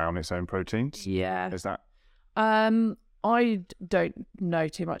breaking down its own proteins. Yeah. Is that? I don't know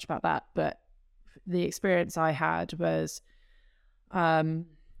too much about that, but the experience I had was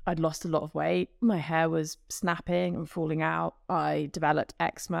I'd lost a lot of weight. My hair was snapping and falling out. I developed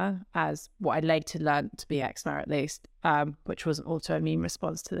eczema, as what I later learned to be eczema at least, which was an autoimmune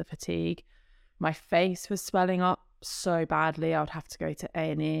response to the fatigue. My face was swelling up so badly I would have to go to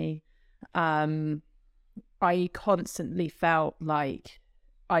A&E. I constantly felt like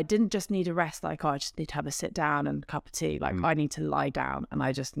I didn't just need a rest, like, oh, I just need to have a sit down and a cup of tea. Like, I need to lie down and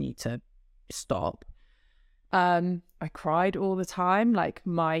I just need to stop. I cried all the time. Like,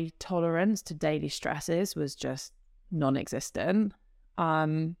 my tolerance to daily stresses was just non-existent.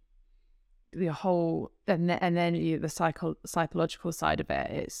 The whole, and then the psychological side of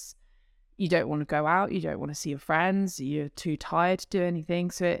it is you don't want to go out, you don't want to see your friends, you're too tired to do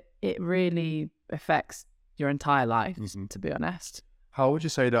anything. So it really affects your entire life, to be honest. How would you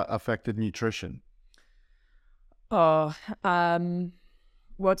say that affected nutrition? Oh,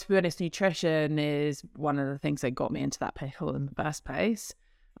 well, to be honest, nutrition is one of the things that got me into that pickle in the first place.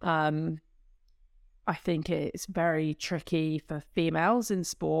 I think it's very tricky for females in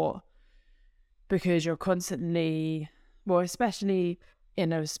sport because you're constantly, well, especially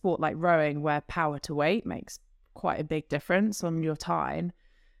in a sport like rowing where power to weight makes quite a big difference on your time.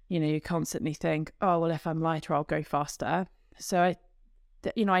 You know, you constantly think, oh, well, if I'm lighter, I'll go faster. So,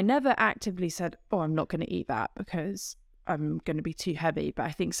 I never actively said, oh, I'm not going to eat that because I'm going to be too heavy. But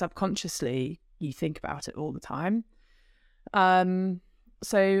I think subconsciously you think about it all the time.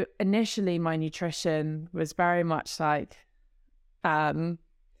 So initially my nutrition was very much like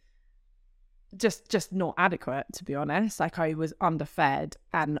just not adequate, to be honest. Like, I was underfed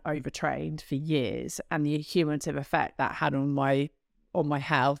and overtrained for years, and the cumulative effect that had on my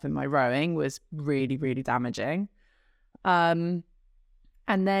health and my rowing was really, really damaging. And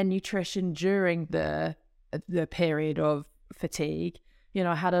then nutrition during the period of fatigue,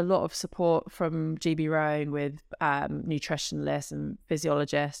 I had a lot of support from GB Rowing with nutritionalists and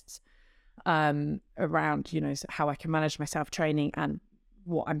physiologists around, how I can manage my self-training and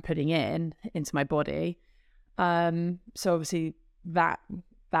what I'm putting into my body. So obviously that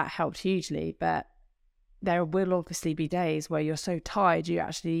helped hugely, but there will obviously be days where you're so tired you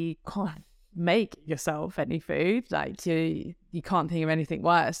actually can't make yourself any food. Like, you can't think of anything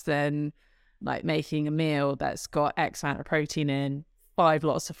worse than like making a meal that's got X amount of protein in, 5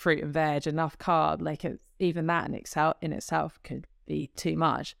 lots of fruit and veg, enough carb. Like, even that in itself could be too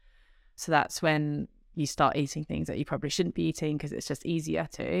much. So that's when you start eating things that you probably shouldn't be eating because it's just easier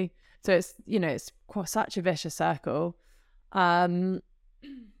to. So it's, it's such a vicious circle.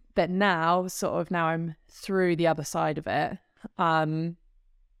 But now I'm through the other side of it. I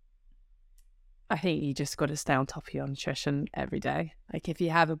think you just got to stay on top of your nutrition every day. Like, if you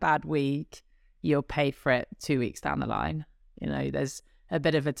have a bad week, you'll pay for it 2 weeks down the line. There's a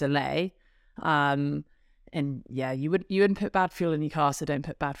bit of a delay. And yeah, you wouldn't put bad fuel in your car, so don't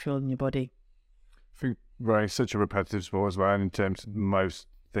put bad fuel in your body. I think rowing is such a repetitive sport as well, in terms of most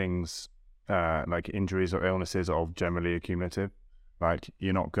things, like injuries or illnesses are generally accumulative. Like,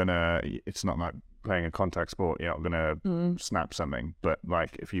 it's not like playing a contact sport, you're not gonna snap something, but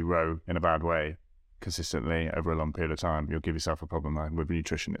like if you row in a bad way consistently over a long period of time, you'll give yourself a problem. Like, with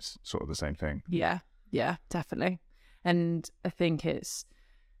nutrition, it's sort of the same thing. Yeah, definitely. And I think it's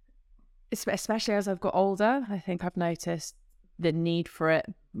especially as I've got older, I think I've noticed the need for it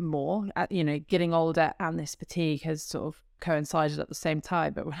more. Getting older and this fatigue has sort of coincided at the same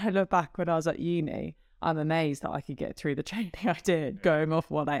time. But when I look back when I was at uni, I'm amazed that I could get through the training I did going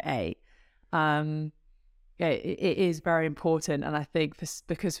off what I ate. It is very important. And I think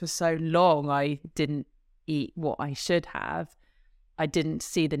because for so long I didn't eat what I should have, I didn't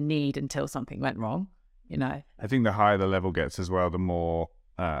see the need until something went wrong. I think the higher the level gets as well, the more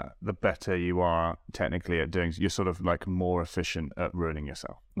the better you are technically at doing. You're sort of like more efficient at ruining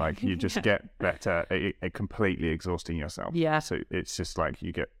yourself. Like, you just get better at completely exhausting yourself. Yeah. So it's just like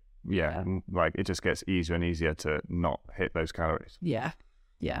you get like it just gets easier and easier to not hit those calories. Yeah.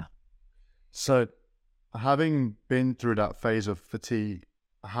 So, having been through that phase of fatigue,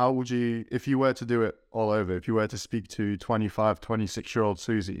 how would you, if you were to do it all over, if you were to speak to 25, 26-year-old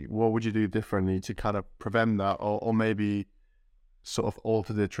Susie, what would you do differently to kind of prevent that, or maybe sort of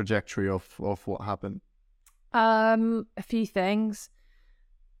alter the trajectory of what happened? A few things.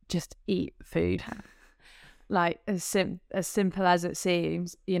 Just eat food. Like, as simple as it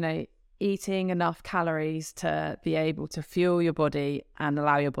seems, eating enough calories to be able to fuel your body and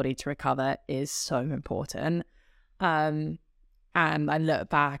allow your body to recover is so important. And I look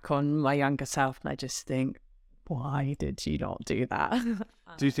back on my younger self and I just think, why did you not do that?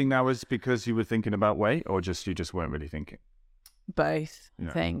 Do you think that was because you were thinking about weight, or you just weren't really thinking? Both.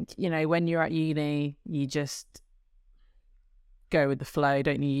 I think, when you're at uni, you just go with the flow,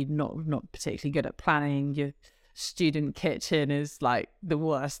 don't you? You're not particularly good at planning. Your student kitchen is like the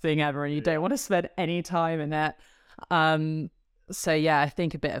worst thing ever, and you don't want to spend any time in it. So yeah, I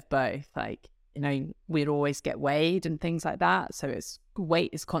think a bit of both. Like, we'd always get weighed and things like that, so weight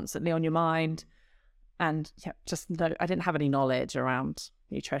is constantly on your mind. And I didn't have any knowledge around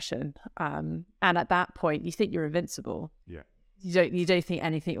nutrition. And at that point, you think you're invincible. Yeah. You don't think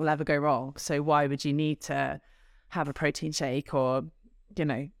anything will ever go wrong. So why would you need to have a protein shake or,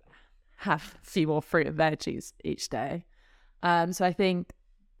 have a few more fruit and veggies each day? So I think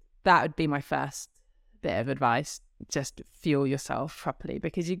that would be my first bit of advice. Just fuel yourself properly,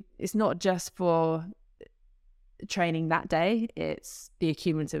 because it's not just for training that day, it's the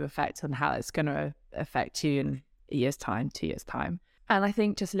accumulative effect on how it's going to affect you in a year's time, 2 years' time. And I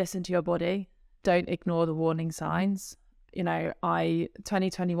think just listen to your body. Don't ignore the warning signs.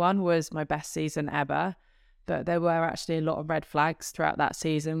 2021 was my best season ever, but there were actually a lot of red flags throughout that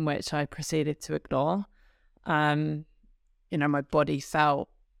season, which I proceeded to ignore. My body felt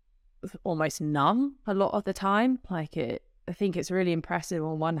almost numb a lot of the time. I think it's really impressive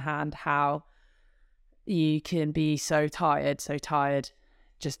on one hand how you can be so tired,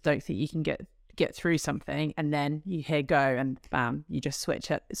 just don't think you can get through something, and then you hear go and bam, you just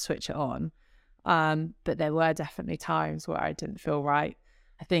switch it on. But there were definitely times where I didn't feel right.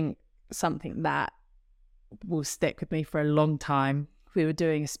 I think something that will stick with me for a long time, we were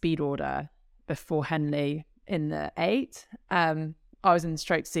doing a speed order before Henley in the 8. I was in the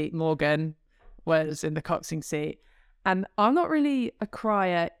stroke seat, Morgan was in the coxing seat. And I'm not really a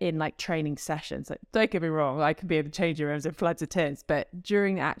crier in like training sessions. Like, don't get me wrong, I can be in the changing rooms in floods of tears, but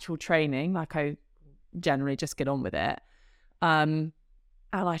during the actual training, like, I generally just get on with it. And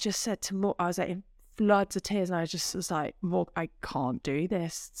I just said to Morgan, I was like in floods of tears, and I just was like, Morgan, I can't do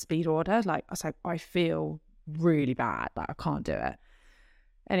this speed order. Like, I was like, I feel really bad, like I can't do it.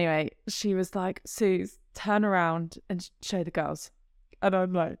 Anyway, she was like, Suze, turn around and show the girls. And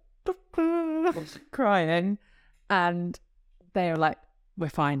I'm like crying. And they were like, we're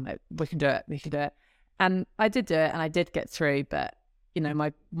fine, like, we can do it. And I did do it, and I did get through, but,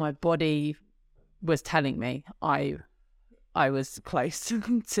 my body was telling me I was close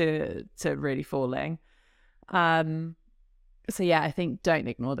to really falling. So yeah, I think don't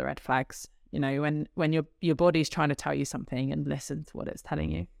ignore the red flags, when your body's trying to tell you something, and listen to what it's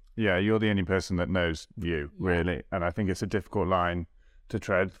telling you. Yeah, you're the only person that knows you, really. And I think it's a difficult line to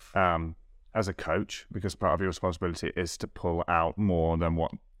tread. As a coach, because part of your responsibility is to pull out more than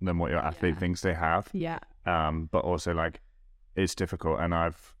what your athlete thinks they have. Yeah. But also, like, it's difficult, and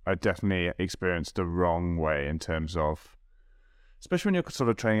I definitely experienced the wrong way in terms of, especially when you're sort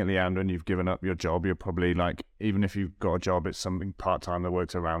of training at Leander and you've given up your job, you're probably like, even if you've got a job, it's something part-time that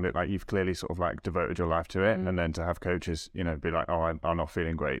works around it. Like, you've clearly sort of like devoted your life to it. And then to have coaches, be like, oh, I'm not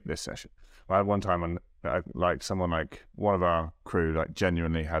feeling great this session. I had one time when one of our crew, like,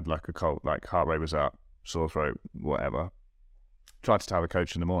 genuinely had like a cold, like heart rate was up, sore throat, whatever. Tried to tell the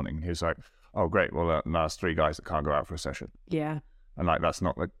coach in the morning. He was like, oh great, well now there's 3 guys that can't go out for a session. Yeah. And that's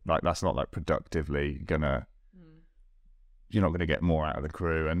not productively gonna, you're not gonna get more out of the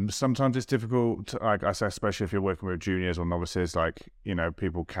crew. And sometimes it's difficult to, like I say, especially if you're working with juniors or novices, like,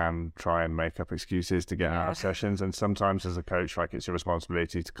 people can try and make up excuses to get out of sessions. And sometimes as a coach, like, it's your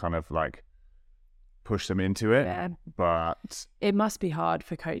responsibility to kind of like push them into it. Yeah. But it must be hard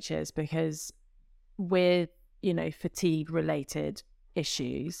for coaches, because with, fatigue related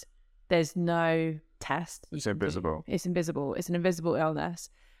issues, there's no test. It's invisible. It's invisible. It's an invisible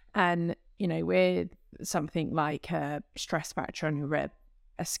illness. And, with something like a stress fracture on your rib,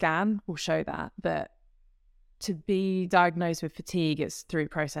 a scan will show that. But to be diagnosed with fatigue, it's through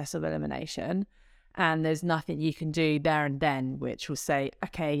process of elimination. And there's nothing you can do there and then which will say,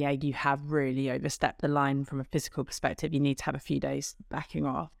 okay, yeah, you have really overstepped the line from a physical perspective. You need to have a few days backing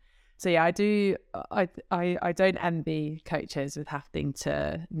off. So yeah, I don't envy coaches with having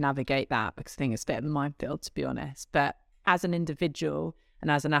to navigate that, because I think it's a bit of a minefield, to be honest. But as an individual and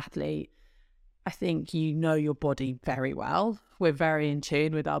as an athlete, I think your body very well. We're very in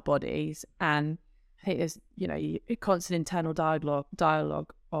tune with our bodies. And I think there's, a constant internal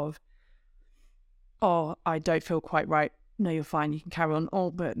dialogue of, oh, I don't feel quite right. No, you're fine. You can carry on.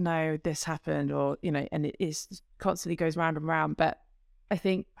 Oh, but no, this happened. Or, and it is constantly goes round and round. But I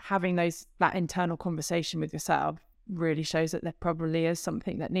think having that internal conversation with yourself really shows that there probably is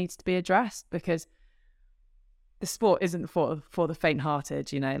something that needs to be addressed, because the sport isn't for the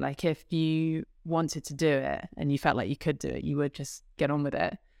faint-hearted, like if you wanted to do it and you felt like you could do it, you would just get on with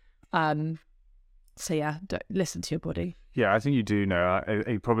it. So yeah, don't listen to your body. Yeah, I think you do know.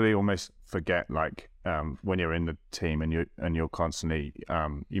 You probably almost forget, like when you're in the team and you're constantly,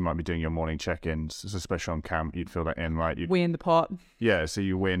 you might be doing your morning check-ins, especially on camp. You'd fill that in, right? Weigh in the pot. Yeah, so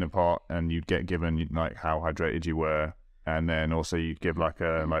you weigh in the pot, and you'd get given like how hydrated you were, and then also you'd give like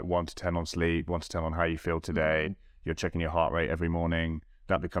a 1 to 10 on sleep, 1 to 10 on how you feel today. You're checking your heart rate every morning.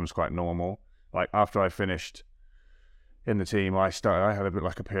 That becomes quite normal. Like after I finished in the team, I had a bit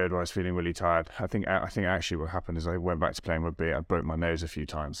like a period where I was feeling really tired. I think actually what happened is I went back to playing rugby. I broke my nose a few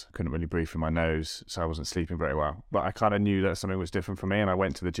times. I couldn't really breathe through my nose, so I wasn't sleeping very well. But I kind of knew that something was different for me, and I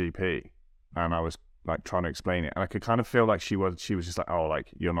went to the GP, and I was like trying to explain it, and I could kind of feel like she was just like, oh, like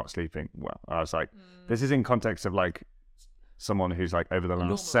you're not sleeping well. I was like, this is in context of like someone who's like over the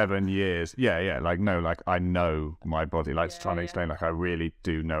last 7 years. Yeah. Like, no, like I know my body, like trying to explain, like I really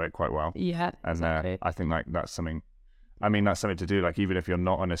do know it quite well. Yeah. And exactly. I think like that's something to do, like even if you're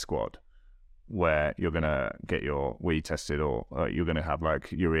not on a squad where you're going to get your wee tested or you're going to have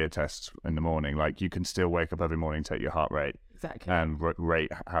like urea tests in the morning, like you can still wake up every morning, take your heart rate. Exactly. And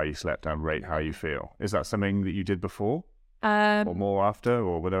rate how you slept and rate how you feel. Is that something that you did before or more after,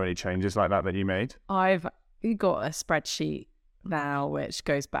 or were there any changes like that you made? I've got a spreadsheet now which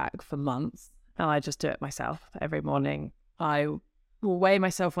goes back for months, and I just do it myself every morning. I will weigh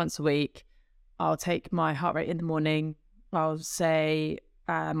myself once a week. I'll take my heart rate in the morning. I'll say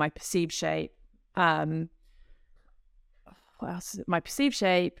my perceived shape. What else? My perceived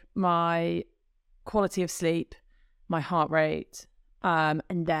shape, my quality of sleep, my heart rate, and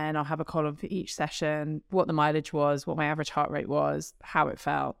then I'll have a column for each session, what the mileage was, what my average heart rate was, how it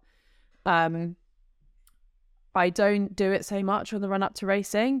felt. I don't do it so much on the run up to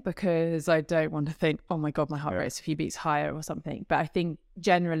racing because I don't want to think, oh my God, my heart rate's a few beats higher or something. But I think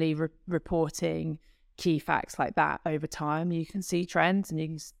generally reporting key facts like that over time, you can see trends, and you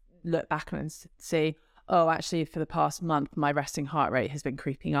can look back and see, oh, actually for the past month, my resting heart rate has been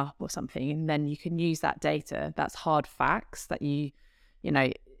creeping up or something. And then you can use that data. That's hard facts that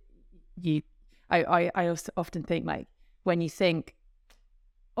I also often think, like, when you think,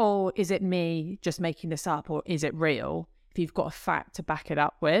 oh, is it me just making this up, or is it real? If you've got a fact to back it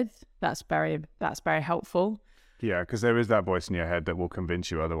up with, that's very helpful. Yeah, because there is that voice in your head that will convince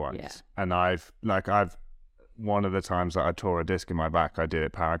you otherwise. Yeah. And I've one of the times that I tore a disc in my back, I did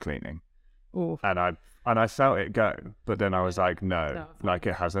it power cleaning. Ooh. And I felt it go, but then I was like, no, like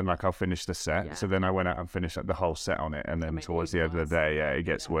it hasn't. Like I'll finish the set. Yeah. So then I went out and finished the whole set on it, and then towards the end of the day, it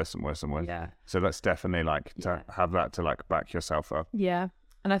gets worse and worse and worse. Yeah. So that's definitely like to have that to like back yourself up. Yeah.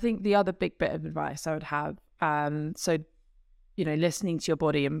 And I think the other big bit of advice I would have, listening to your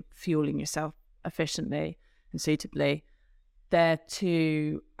body and fueling yourself efficiently and suitably, they're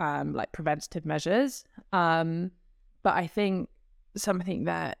two like preventative measures. But I think something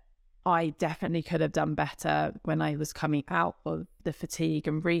that I definitely could have done better when I was coming out of the fatigue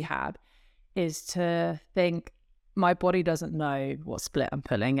and rehab is to think, my body doesn't know what split I'm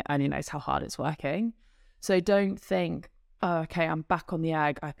pulling, it only knows how hard it's working. So don't think, oh, okay, I'm back on the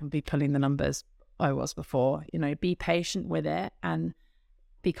ag, I can be pulling the numbers I was before. Be patient with it and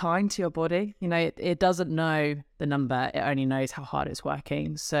be kind to your body. It doesn't know the number, it only knows how hard it's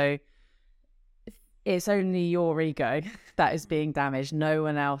working. So it's only your ego that is being damaged. No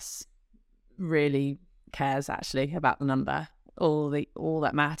one else really cares actually about the number. All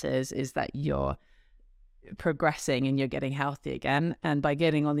that matters is that you're progressing and you're getting healthy again, and by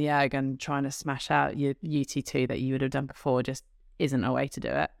getting on the erg and trying to smash out your UT2 that you would have done before just isn't a way to do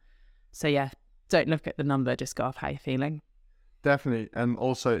it. So yeah, don't look at the number, just go off how you're feeling. Definitely. And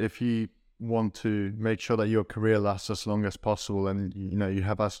also, if you want to make sure that your career lasts as long as possible, and you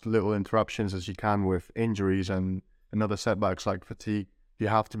have as little interruptions as you can with injuries and other setbacks like fatigue, you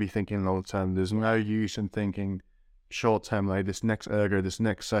have to be thinking long term. There's no use in thinking short term, like this next ergo, this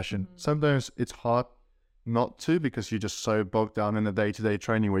next session. Sometimes it's hard not to, because you're just so bogged down in the day-to-day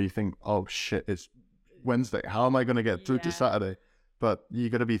training where you think, oh shit, it's Wednesday, how am I going to get through to Saturday? But you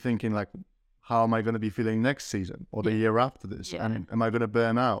got to be thinking, like, how am I going to be feeling next season or the year after this? And am I going to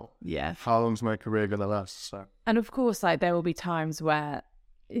burn out? How long's my career going to last? So, and of course, like, there will be times where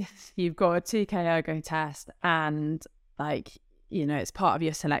you've got a 2K ergo test and like, it's part of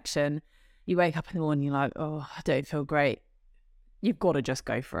your selection. You wake up in the morning, you're like, oh, I don't feel great. You've got to just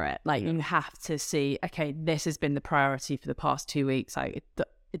go for it. Like, you have to see, okay, this has been the priority for the past 2 weeks. Like,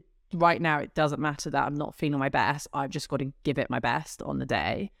 right now it doesn't matter that I'm not feeling my best. I've just got to give it my best on the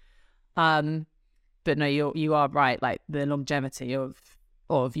day. But no, you are right. Like the longevity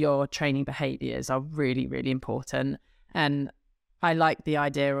of your training behaviors are really, really important. And I like the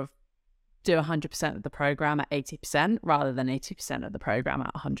idea of do 100% of the program at 80% rather than 80% of the program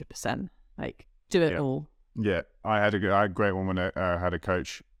at 100%. Like do it all. Yeah, I had a great one when I had a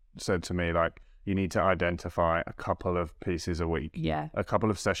coach said to me, like, you need to identify a couple of pieces a week, a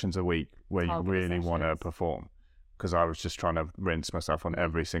couple of sessions a week where you really want to perform. Because I was just trying to rinse myself on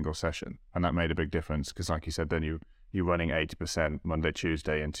every single session, and that made a big difference. Because, like you said, then you're running 80% Monday,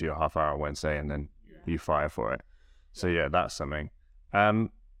 Tuesday into your half hour Wednesday, and then you fire for it. So yeah, that's something. And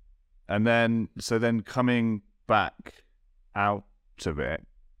then coming back out of it,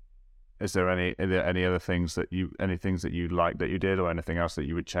 are there any other things that you like that you did, or anything else that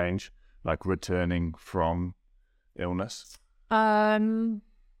you would change, like returning from illness?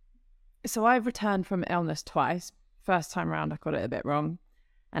 So I've returned from illness twice. First time around, I got it a bit wrong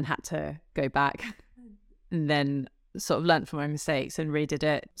and had to go back and then sort of learnt from my mistakes and redid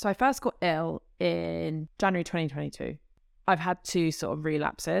it. So I first got ill in January 2022. I've had 2 sort of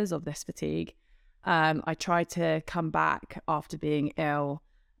relapses of this fatigue. I tried to come back after being ill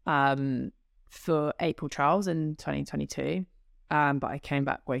for April trials in 2022, but I came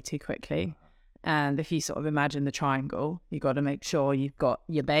back way too quickly. And if you sort of imagine the triangle, you've got to make sure you've got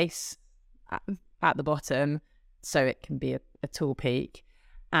your base at the bottom so it can be a tall peak.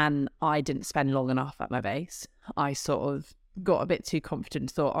 And I didn't spend long enough at my base. I sort of got a bit too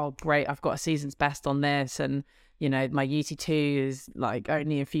confident, thought, oh, great, I've got a season's best on this. And, you know, my UT2 is like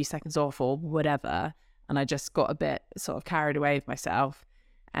only a few seconds off or whatever. And I just got a bit sort of carried away with myself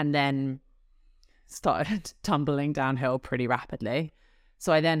and then started tumbling downhill pretty rapidly.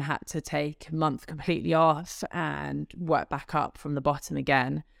 So I then had to take a month completely off and work back up from the bottom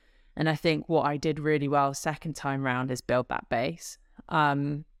again. And I think what I did really well second time round is build that base.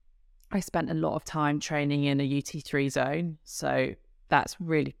 I spent a lot of time training in a UT3 zone. So that's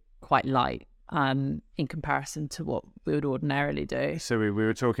really quite light in comparison to what we would ordinarily do. So we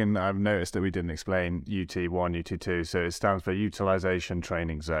were talking, I've noticed that we didn't explain UT1, UT2. So it stands for Utilization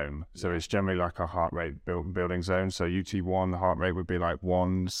Training Zone. So it's generally like a heart rate building zone. So UT1, the heart rate would be like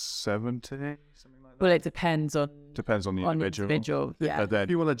 170, something like that. Well, it depends on the individual. Yeah. But then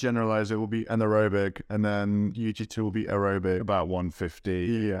if you want to generalize, it will be anaerobic, and then UT2 will be aerobic. About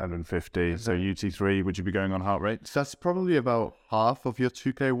 150, 150. So UT3, would you be going on heart rate? So that's probably about half of your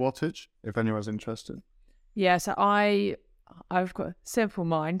 2K wattage, if anyone's interested. Yeah, so I've got a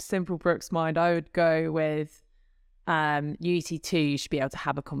simple Brooks mind. I would go with UT2, you should be able to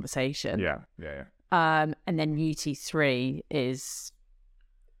have a conversation. Yeah. And then UT3 is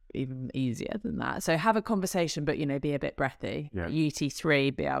even easier than that. So have a conversation, but, you know, be a bit breathy. Yeah.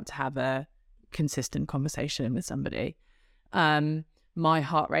 UT3, be able to have a consistent conversation with somebody. My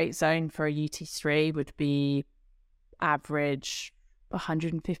heart rate zone for a UT3 would be average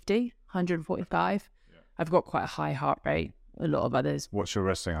 150, 145. Yeah. I've got quite a high heart rate. A lot of others. What's your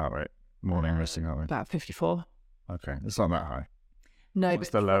resting heart rate? Morning resting heart rate? About 54. Okay, it's not that high. No.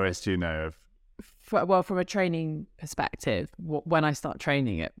 What's the lowest you know of? Well, from a training perspective, when I start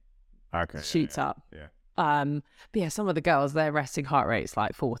training, it shoots up. Yeah. But yeah, some of the girls, their resting heart rate's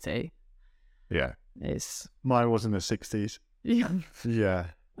like 40. Yeah. Mine was in the 60s. Yeah.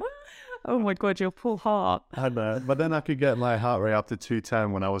 Oh my God, your poor heart. I know. But then I could get my heart rate up to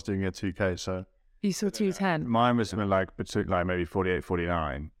 210 when I was doing a 2K, so. You saw 210? Mine was like between like maybe 48,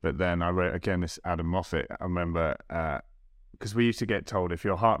 49. But then I wrote, again, this Adam Moffat, I remember, because we used to get told if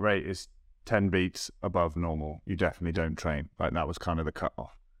your heart rate is 10 beats above normal, you definitely don't train. Like that was kind of the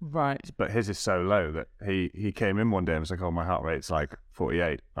cutoff. Right. But his is so low that he came in one day and was like, oh, my heart rate's like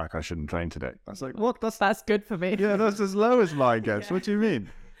 48. Like I shouldn't train today. I was like, what? That's good for me. Yeah, that's as low as mine gets. Yeah. What do you mean?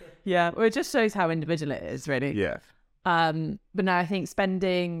 Yeah, well, it just shows how individual it is, really. Yeah. But no, I think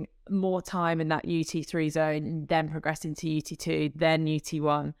spending more time in that UT3 zone and then progressing to UT2, then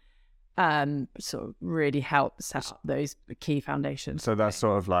UT1, sort of really helps set up those key foundations. So that's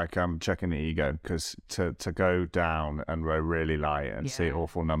sort of like checking the ego, because to go down and row really light and see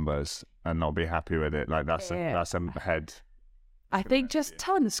awful numbers and not be happy with it, like that's a head. I think just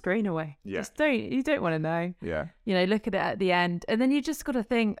turn the screen away. Yeah. Just you don't want to know. Yeah. You know, look at it at the end, and then you just got to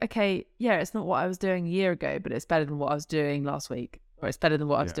think, okay, yeah, it's not what I was doing a year ago, but it's better than what I was doing last week, or it's better than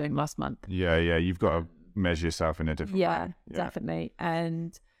what I was doing last month. Yeah, you've got to measure yourself in a different way. Yeah, definitely.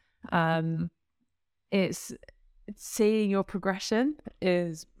 And it's seeing your progression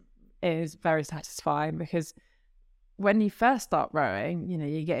is very satisfying, because when you first start rowing, you know,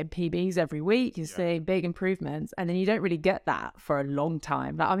 you're getting PBs every week, you're seeing big improvements, and then you don't really get that for a long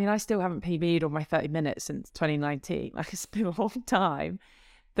time. Like, I mean, I still haven't PB'd on my 30 minutes since 2019. Like, it's been a long time.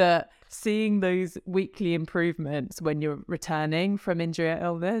 But seeing those weekly improvements when you're returning from injury or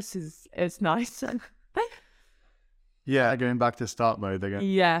illness is nice. Yeah, going back to start mode again.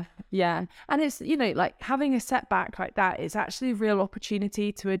 Yeah. And it's, you know, like having a setback like that is actually a real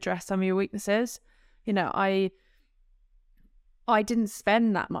opportunity to address some of your weaknesses. You know, I didn't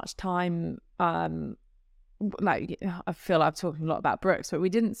spend that much time, like, I feel like I'm talking a lot about Brooks, but we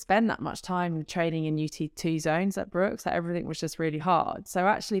didn't spend that much time training in UT2 zones at Brooks. Like, everything was just really hard. So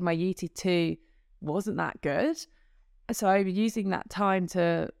actually my UT2 wasn't that good. So I was using that time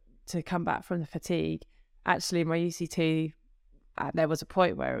to come back from the fatigue. Actually, my UC2, there was a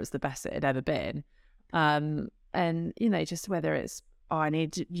point where it was the best it had ever been. And, you know, just whether it's, I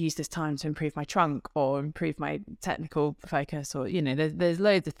need to use this time to improve my trunk or improve my technical focus, or, you know, there's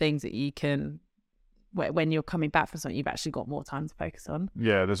loads of things that you can, when you're coming back from something, you've actually got more time to focus on.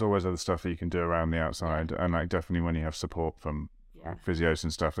 Yeah, there's always other stuff that you can do around the outside. And like, definitely when you have support from physios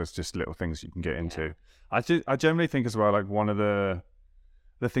and stuff, there's just little things you can get into. I generally think as well, like, one of the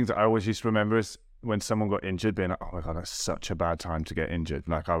things that I always used to remember is when someone got injured, being like, oh my God, that's such a bad time to get injured.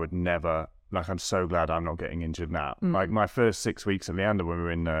 Like, I would never, like, I'm so glad I'm not getting injured now. Like, my first 6 weeks at Leander, when we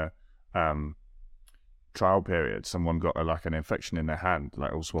were in the trial period, someone got an infection in their hand,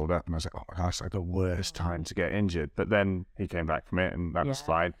 like all swelled up. And I was like, oh my gosh, like the worst time to get injured. But then he came back from it and that was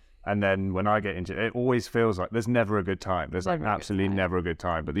fine. And then when I get injured, it always feels like there's never a good time. There's like absolutely never a good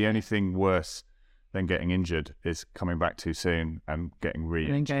time. But the only thing worse than getting injured is coming back too soon and getting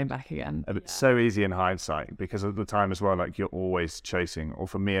And then going back again. And it's so easy in hindsight, because at the time as well, like, you're always chasing, or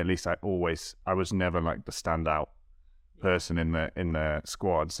for me at least, I was never like the standout person in the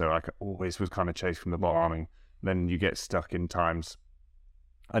squad. So I always was kind of chased from the bottom, and then you get stuck in times.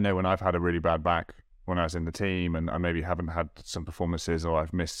 I know when I've had a really bad back when I was in the team, and I maybe haven't had some performances, or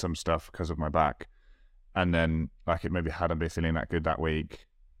I've missed some stuff because of my back, and then like it maybe hadn't been feeling that good that week,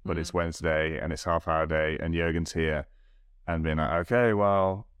 but it's Wednesday and it's half-hour day and Jürgen's here, and being like, okay,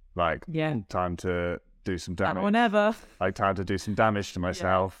 well, like, time to do some damage. Whenever. Like, time to do some damage to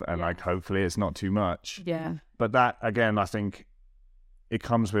myself, and like, hopefully it's not too much. Yeah. But that, again, I think it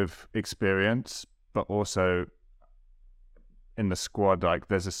comes with experience, but also in the squad, like,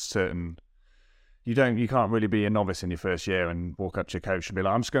 there's a certain, you can't really be a novice in your first year and walk up to your coach and be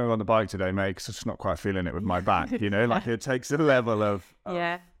like, I'm just going on the bike today, mate, because I'm just not quite feeling it with my back, you know? Like, it takes a level of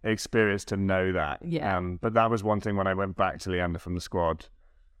experience to know that. Yeah. But that was one thing when I went back to Leander from the squad.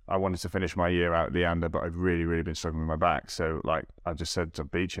 I wanted to finish my year out at Leander, but I've really, really been struggling with my back. So, like, I just said to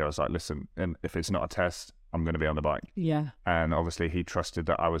Beachy, I was like, listen, and if it's not a test, I'm going to be on the bike. Yeah. And obviously he trusted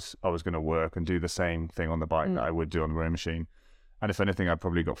that I was going to work and do the same thing on the bike that I would do on the rowing machine. And if anything, I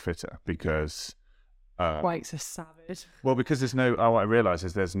probably got fitter, because bikes are savage. Well, because there's no, what I realised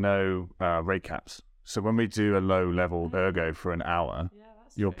is there's no rate caps. So when we do a low level ergo for an hour,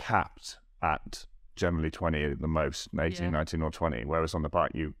 you're capped at generally 20 at the most, 18, 19 or 20. Whereas on the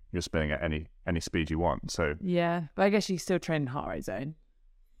bike, you're spinning at any speed you want. So yeah, but I guess you still train in heart rate zone.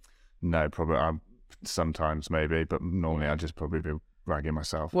 No, probably sometimes maybe, but normally I'd just probably be ragging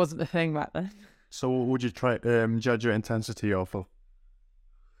myself. Wasn't the thing back then. So what would you try judge your intensity off of?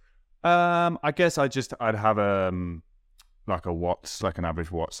 I guess I'd have like a watts, like an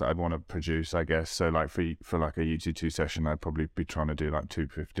average watts that I'd want to produce, I guess. So like for like a UT2 session, I'd probably be trying to do like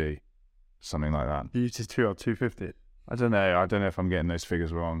 250, something like that. UT2 or 250? I don't know if I'm getting those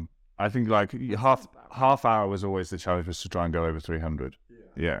figures wrong. I think like half hour was always the challenge, was to try and go over 300.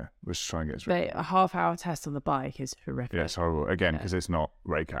 Yeah, was to try and get 300. But a half-hour test on the bike is horrific. Yeah, it's horrible. Again, because it's not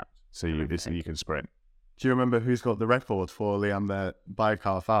rate capped, so you can sprint. Do you remember who's got the record for Leander bike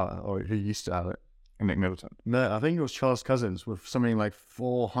half hour, or who used to have it? Nick Middleton. No, I think it was Charles Cousins with something like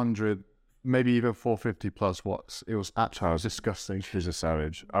 400, maybe even 450 plus watts. It was absolutely disgusting. He's a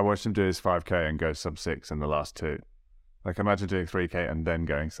savage. I watched him do his 5K and go sub 6 in the last two. Like, imagine doing 3K and then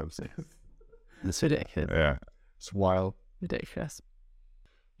going sub 6. That's ridiculous. Yeah. It's wild. Ridiculous.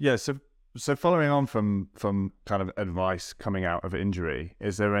 Yeah, so following on from kind of advice coming out of injury,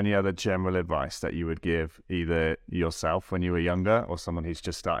 is there any other general advice that you would give either yourself when you were younger, or someone who's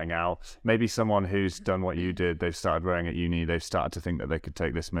just starting out? Maybe someone who's done what you did, they've started rowing at uni, they've started to think that they could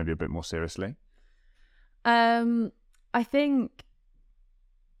take this maybe a bit more seriously? I think,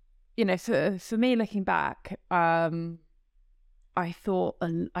 for me looking back, I thought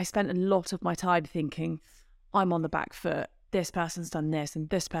I spent a lot of my time thinking, I'm on the back foot. This person's done this and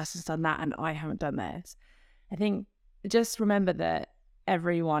this person's done that and I haven't done this. I think just remember that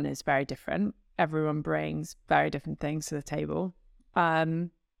everyone is very different. everyone brings very different things to the table.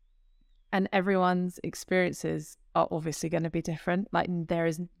 And everyone's experiences are obviously going to be different. Like there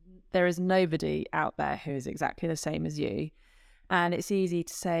is nobody out there who is exactly the same as you. And it's easy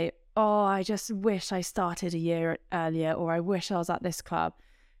to say, oh, I just wish I started a year earlier, or I wish I was at this club.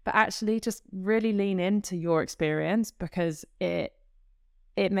 But actually just really lean into your experience, because it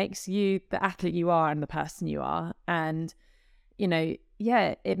makes you the athlete you are and the person you are. And, you know,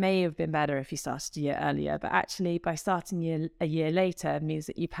 yeah, it may have been better if you started a year earlier, but actually by starting a year later means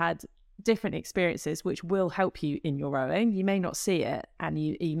that you've had different experiences which will help you in your rowing. You may not see it, and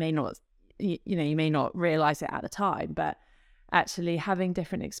you may not, you may not realize it at the time, but actually having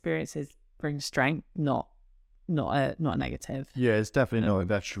different experiences brings strength, not a negative. Yeah, it's definitely not a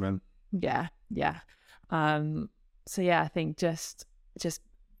detriment. Yeah. So yeah, I think just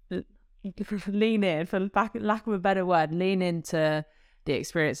lean in, for lack of a better word, lean into the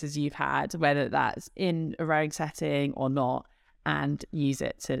experiences you've had, whether that's in a rowing setting or not, and use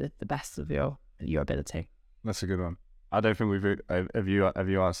it to the best of your ability. That's a good one. I don't think have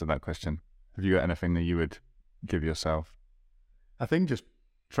you answered that question? Have you got anything that you would give yourself? I think just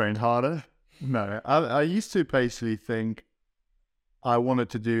train harder. No, I used to basically think I wanted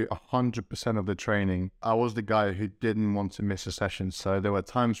to do 100% of the training. I was the guy who didn't want to miss a session. So there were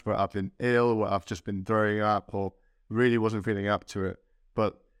times where I've been ill, where I've just been throwing up, or really wasn't feeling up to it.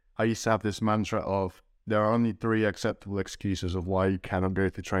 But I used to have this mantra of, there are only 3 acceptable excuses of why you cannot go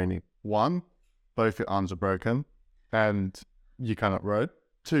to training. 1, both your arms are broken and you cannot row.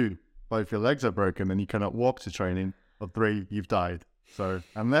 2, both your legs are broken and you cannot walk to training. Or 3, you've died. So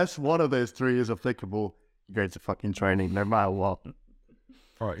unless one of those 3 is applicable, you go to fucking training no matter what.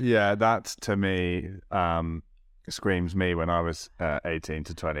 Right. Yeah, that to me screams me when I was 18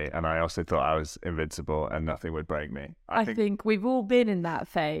 to 20, and I also thought I was invincible and nothing would break me. I think we've all been in that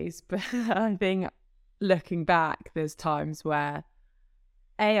phase, but I think looking back, there's times where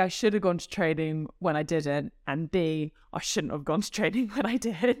A, I should have gone to training when I didn't, and B, I shouldn't have gone to training when I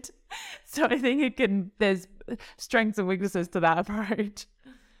did. So I think there's strengths and weaknesses to that approach.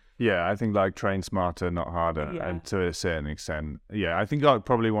 Yeah, I think like train smarter, not harder, and to a certain extent. Yeah, I think like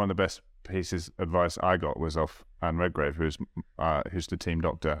probably one of the best pieces of advice I got was off Anne Redgrave, who's the team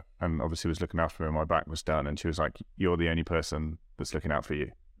doctor, and obviously was looking after me when my back was done, and she was like, "You're the only person that's looking out for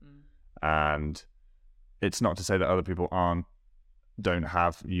you," and it's not to say that other people don't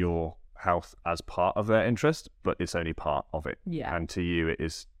have your health as part of their interest, but it's only part of it. Yeah. And to you, it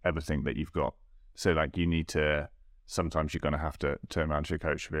is everything that you've got. So like you need to, sometimes you're going to have to turn around to your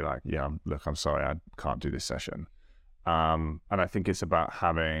coach and be like, yeah, look, I'm sorry, I can't do this session. And I think it's about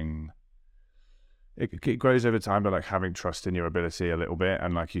having, it grows over time, but like having trust in your ability a little bit.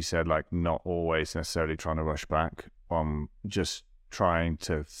 And like you said, like not always necessarily trying to rush back, just trying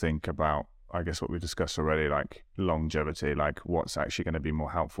to think about, I guess what we discussed already, like longevity, like what's actually going to be more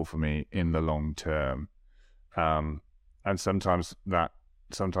helpful for me in the long term. And sometimes that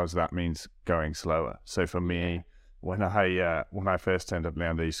means going slower. So for me, when I first turned up,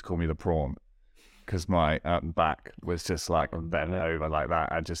 Leander used to call me the prawn, because my back was just like bent over like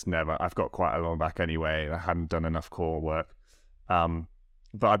that. I've got quite a long back anyway. I hadn't done enough core work.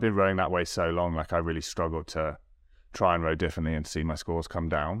 But I've been rowing that way so long, like I really struggled to try and row differently and see my scores come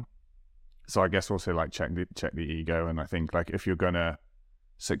down. So I guess also like check the ego. And I think like if you're going to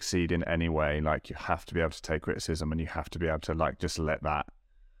succeed in any way, like you have to be able to take criticism, and you have to be able to like just let that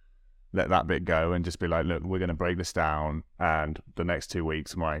bit go and just be like, look, we're going to break this down, and the next 2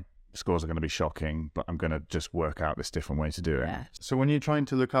 weeks my scores are going to be shocking, but I'm going to just work out this different way to do it. Yeah. So when you're trying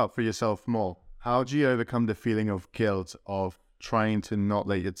to look out for yourself more, how do you overcome the feeling of guilt of trying to not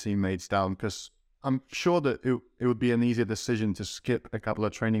let your teammates down? Because I'm sure that it would be an easier decision to skip a couple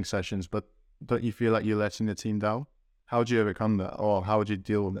of training sessions, but don't you feel like you're letting the team down? How do you overcome that, or how would you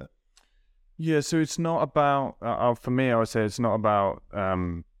deal with it? Yeah, so it's not about, for me, I would say it's not about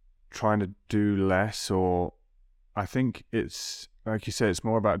trying to do less, or I think it's, like you said, it's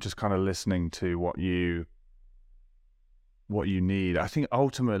more about just kind of listening to what you need. I think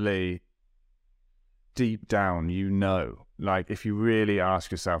ultimately, deep down, like if you really ask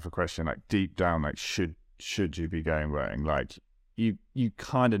yourself a question, like deep down, like should you be going rowing? Like you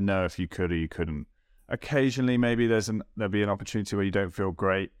kind of know if you could or you couldn't. Occasionally, maybe there'll be an opportunity where you don't feel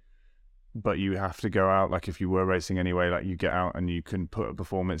great, but you have to go out. Like if you were racing anyway, like you get out and you can put a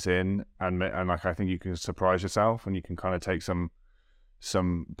performance in, and like I think you can surprise yourself, and you can kind of take some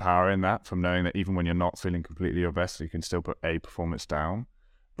power in that, from knowing that even when you're not feeling completely your best, you can still put a performance down.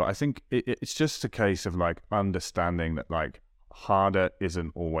 But I think it's just a case of like understanding that like harder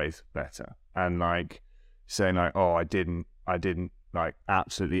isn't always better, and like saying like, oh, I didn't like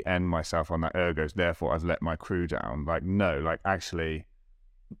absolutely end myself on that ergos, therefore I've let my crew down. Like, no, like actually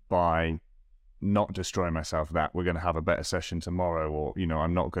by not destroying myself, that we're going to have a better session tomorrow, or, you know,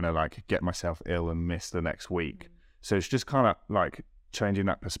 I'm not going to like get myself ill and miss the next week. So it's just kind of like changing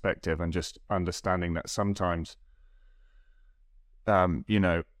that perspective and just understanding that sometimes, you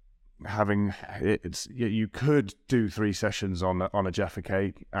know, having you could do 3 sessions on a Jaffa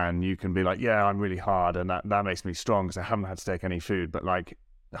cake and you can be like, yeah, I'm really hard and that makes me strong because I haven't had to take any food, but like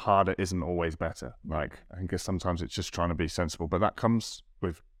harder isn't always better. Like, I guess sometimes it's just trying to be sensible, but that comes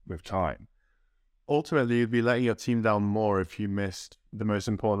with time. Ultimately, you'd be letting your team down more if you missed the most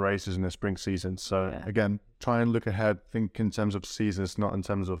important races in the spring season. So again, try and look ahead, think in terms of seasons, not in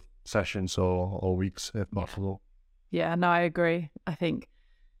terms of sessions or weeks, if possible. Yeah, no, I agree. I think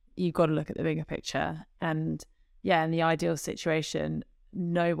you've got to look at the bigger picture. And yeah, in the ideal situation,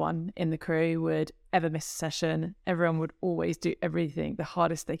 no one in the crew would ever miss a session. Everyone would always do everything the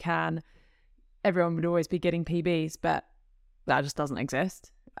hardest they can. Everyone would always be getting PBs, but that just doesn't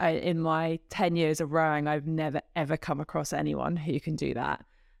exist. In my 10 years of rowing, I've never, ever come across anyone who can do that.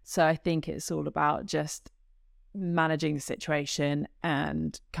 So I think it's all about just managing the situation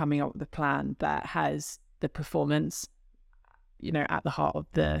and coming up with a plan that has the performance, you know, at the heart of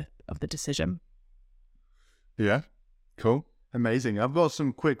the decision. Yeah, cool. Amazing. I've got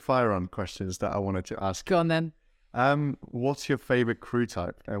some quick fire on questions that I wanted to ask. Go on then. What's your favorite crew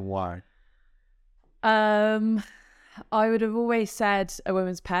type and why? I would have always said a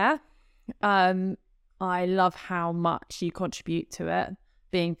women's pair. I love how much you contribute to it.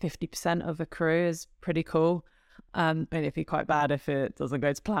 Being 50% of a crew is pretty cool. And it'd be quite bad if it doesn't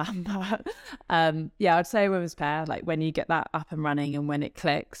go to plan. But yeah, I'd say a women's pair. Like when you get that up and running and when it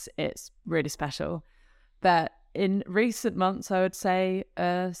clicks, it's really special. But in recent months, I would say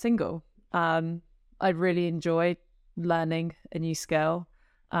a single. I really enjoyed learning a new skill.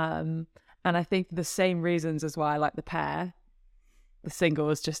 And I think the same reasons as why I like the pair, the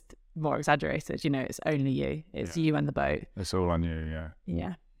single is just more exaggerated. You know, it's only you. It's you and the boat. It's all on you, yeah.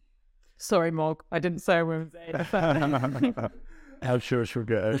 Yeah. Sorry, Morg. I didn't say a women's aid. I'm sure she'll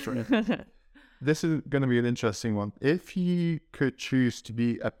get over it. This is going to be an interesting one. If you could choose to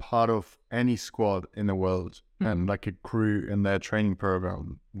be a part of any squad in the world and like a crew in their training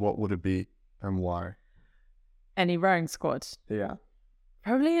program, what would it be and why? Any rowing squad? Yeah.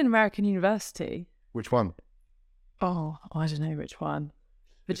 Probably an American university. Which one? Oh, I don't know which one.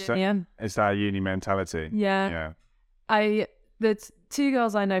 Virginia. It's that uni mentality. Yeah. The 2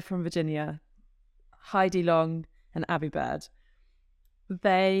 girls I know from Virginia, Heidi Long and Abby Bird,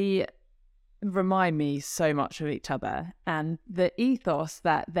 they remind me so much of each other, and the ethos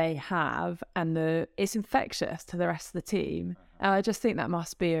that they have and it's infectious to the rest of the team. And I just think that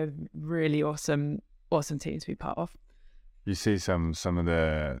must be a really awesome team to be part of. You see some of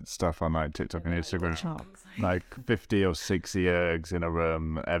the stuff on like TikTok and Instagram, like 50 or 60 ergs in a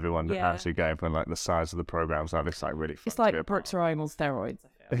room, everyone actually going for like the size of the programs. Like it's like really fun. It's like Brooks Ryan on steroids.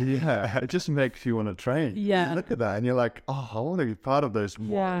 Yeah, it just makes you want to train. Yeah, you look at that and you're like, oh, I want to be part of those.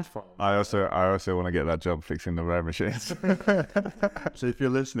 Yeah, I also want to get that job fixing the row machines. So if you're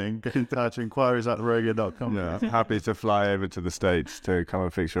listening, get in touch. Inquiries@rogia.com. Yeah, I'm happy to fly over to the States to come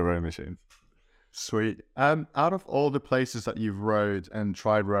and fix your row machines. Sweet. Out of all the places that you've rowed and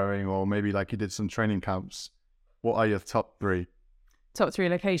tried rowing, or maybe like you did some training camps, what are your top 3? Top 3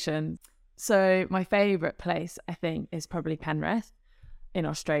 locations. So my favourite place, I think, is probably Penrith in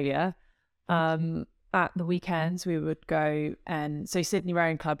Australia. At the weekends, we would go so Sydney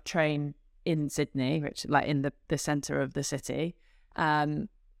Rowing Club train in Sydney, which like in the centre of the city. That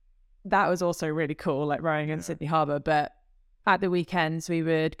was also really cool, like rowing in Sydney Harbour, but at the weekends, we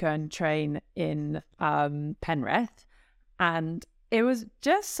would go and train in Penrith, and it was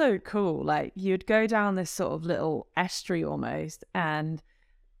just so cool. Like you'd go down this sort of little estuary almost, and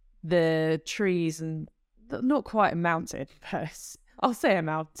the trees and not quite a mountain, but I'll say a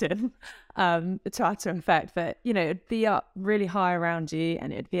mountain to add to effect. But you know, it'd be up really high around you,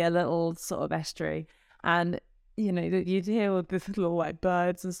 and it'd be a little sort of estuary, and you know, you'd hear all this little like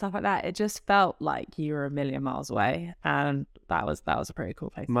birds and stuff like that. It just felt like you were a million miles away, and that was a pretty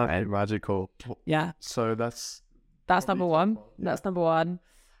cool place. Magical. Yeah. So that's number one. Yeah. That's number one.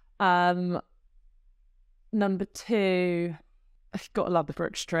 Number 2, I've got to love the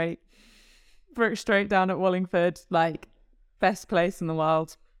Brook Strait. Brook Strait down at Wallingford, like best place in the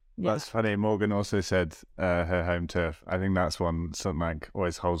world. Yeah. That's funny. Morgan also said her home turf. I think that's one something like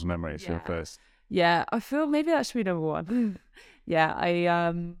always holds memories for first. Yeah, I feel maybe that should be number 1. Yeah,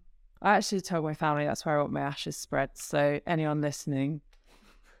 I actually told my family that's where I want my ashes spread. So anyone listening,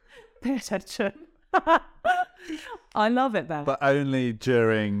 pay attention. I love it though. But only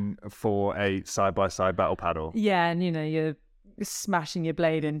during for a side-by-side battle paddle. Yeah, and you're smashing your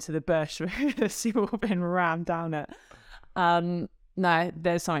blade into the bush as you've all been rammed down it. No,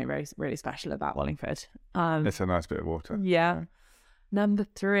 there's something really, really special about Wallingford. It's a nice bit of water. Yeah. Number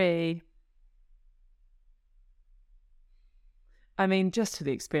 3. I mean, just for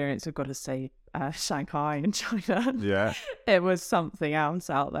the experience, I've got to say Shanghai in China. Yeah. It was something else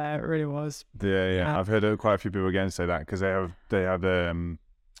out there. It really was. Yeah. I've heard quite a few people again say that because they have the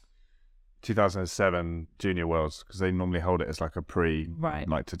 2007 Junior Worlds, because they normally hold it as like a Right.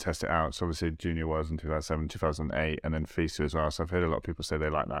 like to test it out. So obviously Junior Worlds in 2007, 2008, and then FISA as well. So I've heard a lot of people say they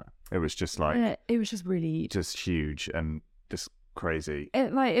like that. It was just like It was just really just huge and just crazy.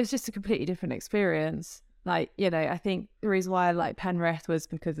 It was just a completely different experience. Like, I think the reason why I like Penrith was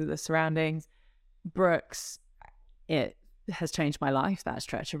because of the surroundings. Brooks, it has changed my life, that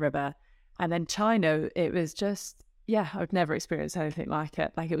stretch of river. And then China, it was just, I've never experienced anything like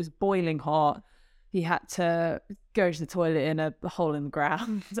it. Like, it was boiling hot. You had to go to the toilet in a hole in the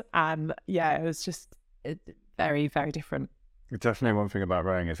ground. And it was just very, very different. Definitely one thing about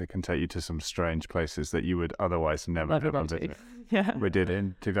rowing is it can take you to some strange places that you would otherwise never ever visit. Yeah. We did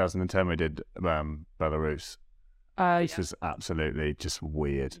in 2010, we did Belarus. This was absolutely just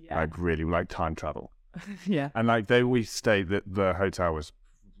weird. Like really like time travel. Yeah. And like we stayed, the hotel was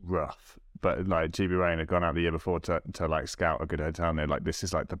rough, but like GB Rain had gone out the year before to like scout a good hotel, and they're like, this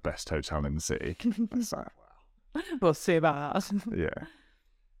is like the best hotel in the city. It's like, wow. We'll see about that. Yeah.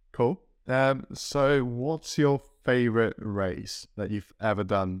 Cool. So what's your favorite race that you've ever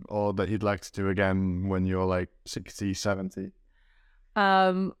done, or that you'd like to do again when you're like 60, 70?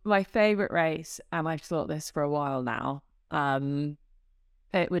 My favorite race, and I've thought this for a while now,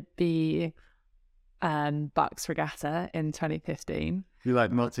 it would be Bucks Regatta in 2015. You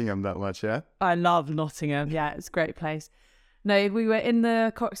like Nottingham that much, yeah? I love Nottingham. Yeah, it's a great place. No, we were in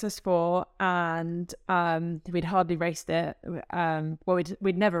the Cox's 4 and we'd hardly raced it.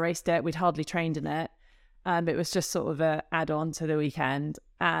 We'd never raced it. We'd hardly trained in it. It was just sort of a add-on to the weekend.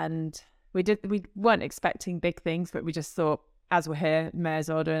 And we weren't expecting big things, but we just thought, as we're here, may as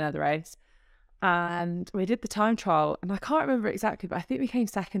well do another race. And we did the time trial, and I can't remember exactly, but I think we came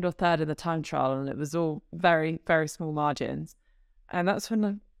second or third in the time trial, and it was all very, very small margins. And that's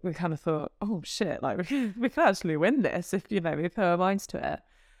when we kind of thought, oh shit, like we can actually win this if we put our minds to it.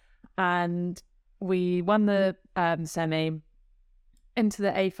 And we won the semi into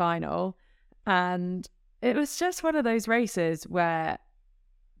the A final, and it was just one of those races where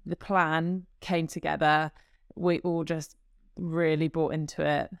the plan came together. We all just really bought into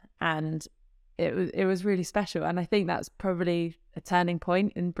it, and it was really special. And I think that's probably a turning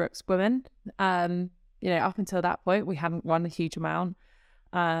point in Brooks women. Up until that point, we hadn't won a huge amount.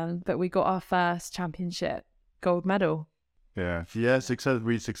 But we got our first championship gold medal. Yeah,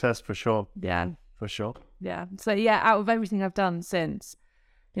 success for sure. Yeah. For sure. Yeah. So out of everything I've done since,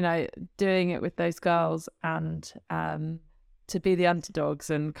 doing it with those girls and to be the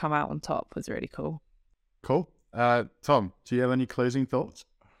underdogs and come out on top was really cool. Cool. Tom, do you have any closing thoughts?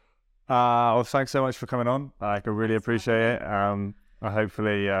 Well, thanks so much for coming on. I could really appreciate it.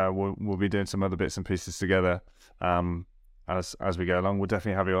 Hopefully we'll be doing some other bits and pieces together. As we go along, we'll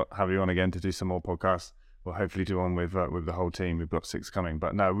definitely have you on again to do some more podcasts. We'll hopefully do one with the whole team. We've got 6 coming,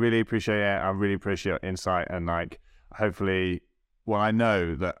 but no, really appreciate it. I really appreciate your insight, and hopefully, I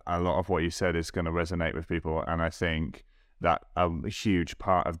know that a lot of what you said is going to resonate with people, and I think that a huge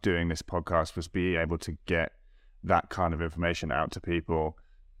part of doing this podcast was being able to get that kind of information out to people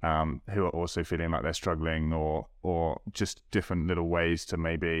who are also feeling like they're struggling, or just different little ways to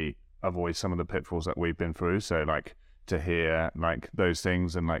maybe avoid some of the pitfalls that we've been through. So to hear those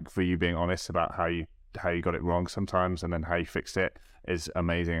things, and for you being honest about how you got it wrong sometimes and then how you fixed it is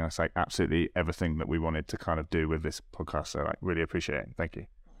amazing. That's absolutely everything that we wanted to kind of do with this podcast. So really appreciate it. Thank you.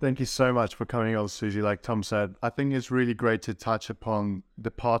 Thank you so much for coming on, Susie. Like Tom said, I think it's really great to touch upon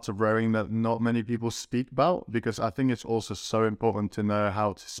the parts of rowing that not many people speak about, because I think it's also so important to know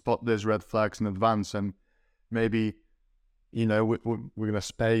how to spot those red flags in advance, and maybe we're going to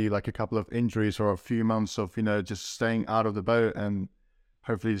spare you a couple of injuries or a few months of, just staying out of the boat, and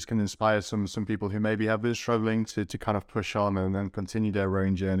hopefully this can inspire some people who maybe have been struggling to kind of push on and then continue their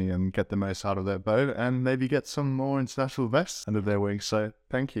rowing journey and get the most out of their boat, and maybe get some more international vests under their wings. So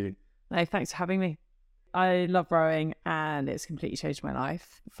thank you. No, thanks for having me. I love rowing, and it's completely changed my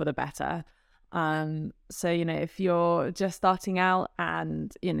life for the better. So, if you're just starting out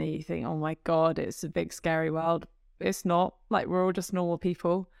and, you think, oh my God, it's a big, scary world. It's not. We're all just normal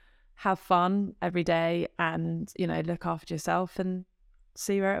people. Have fun every day and, look after yourself and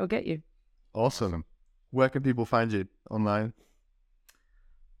see where it will get you. Awesome. where can people find you online?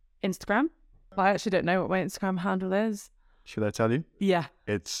 Instagram. I actually don't know what my Instagram handle is. Should I tell you? Yeah.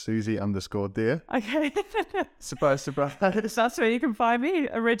 It's Susie_Dear. Okay. Surprise, surprise. That's where you can find me.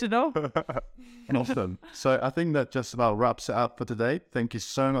 Original. Awesome. So I think that just about wraps it up for today. Thank you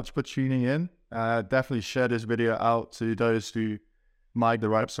so much for tuning in. Definitely share this video out to those who might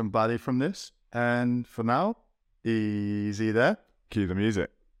derive some value from this. And for now, easy there. Cue the music.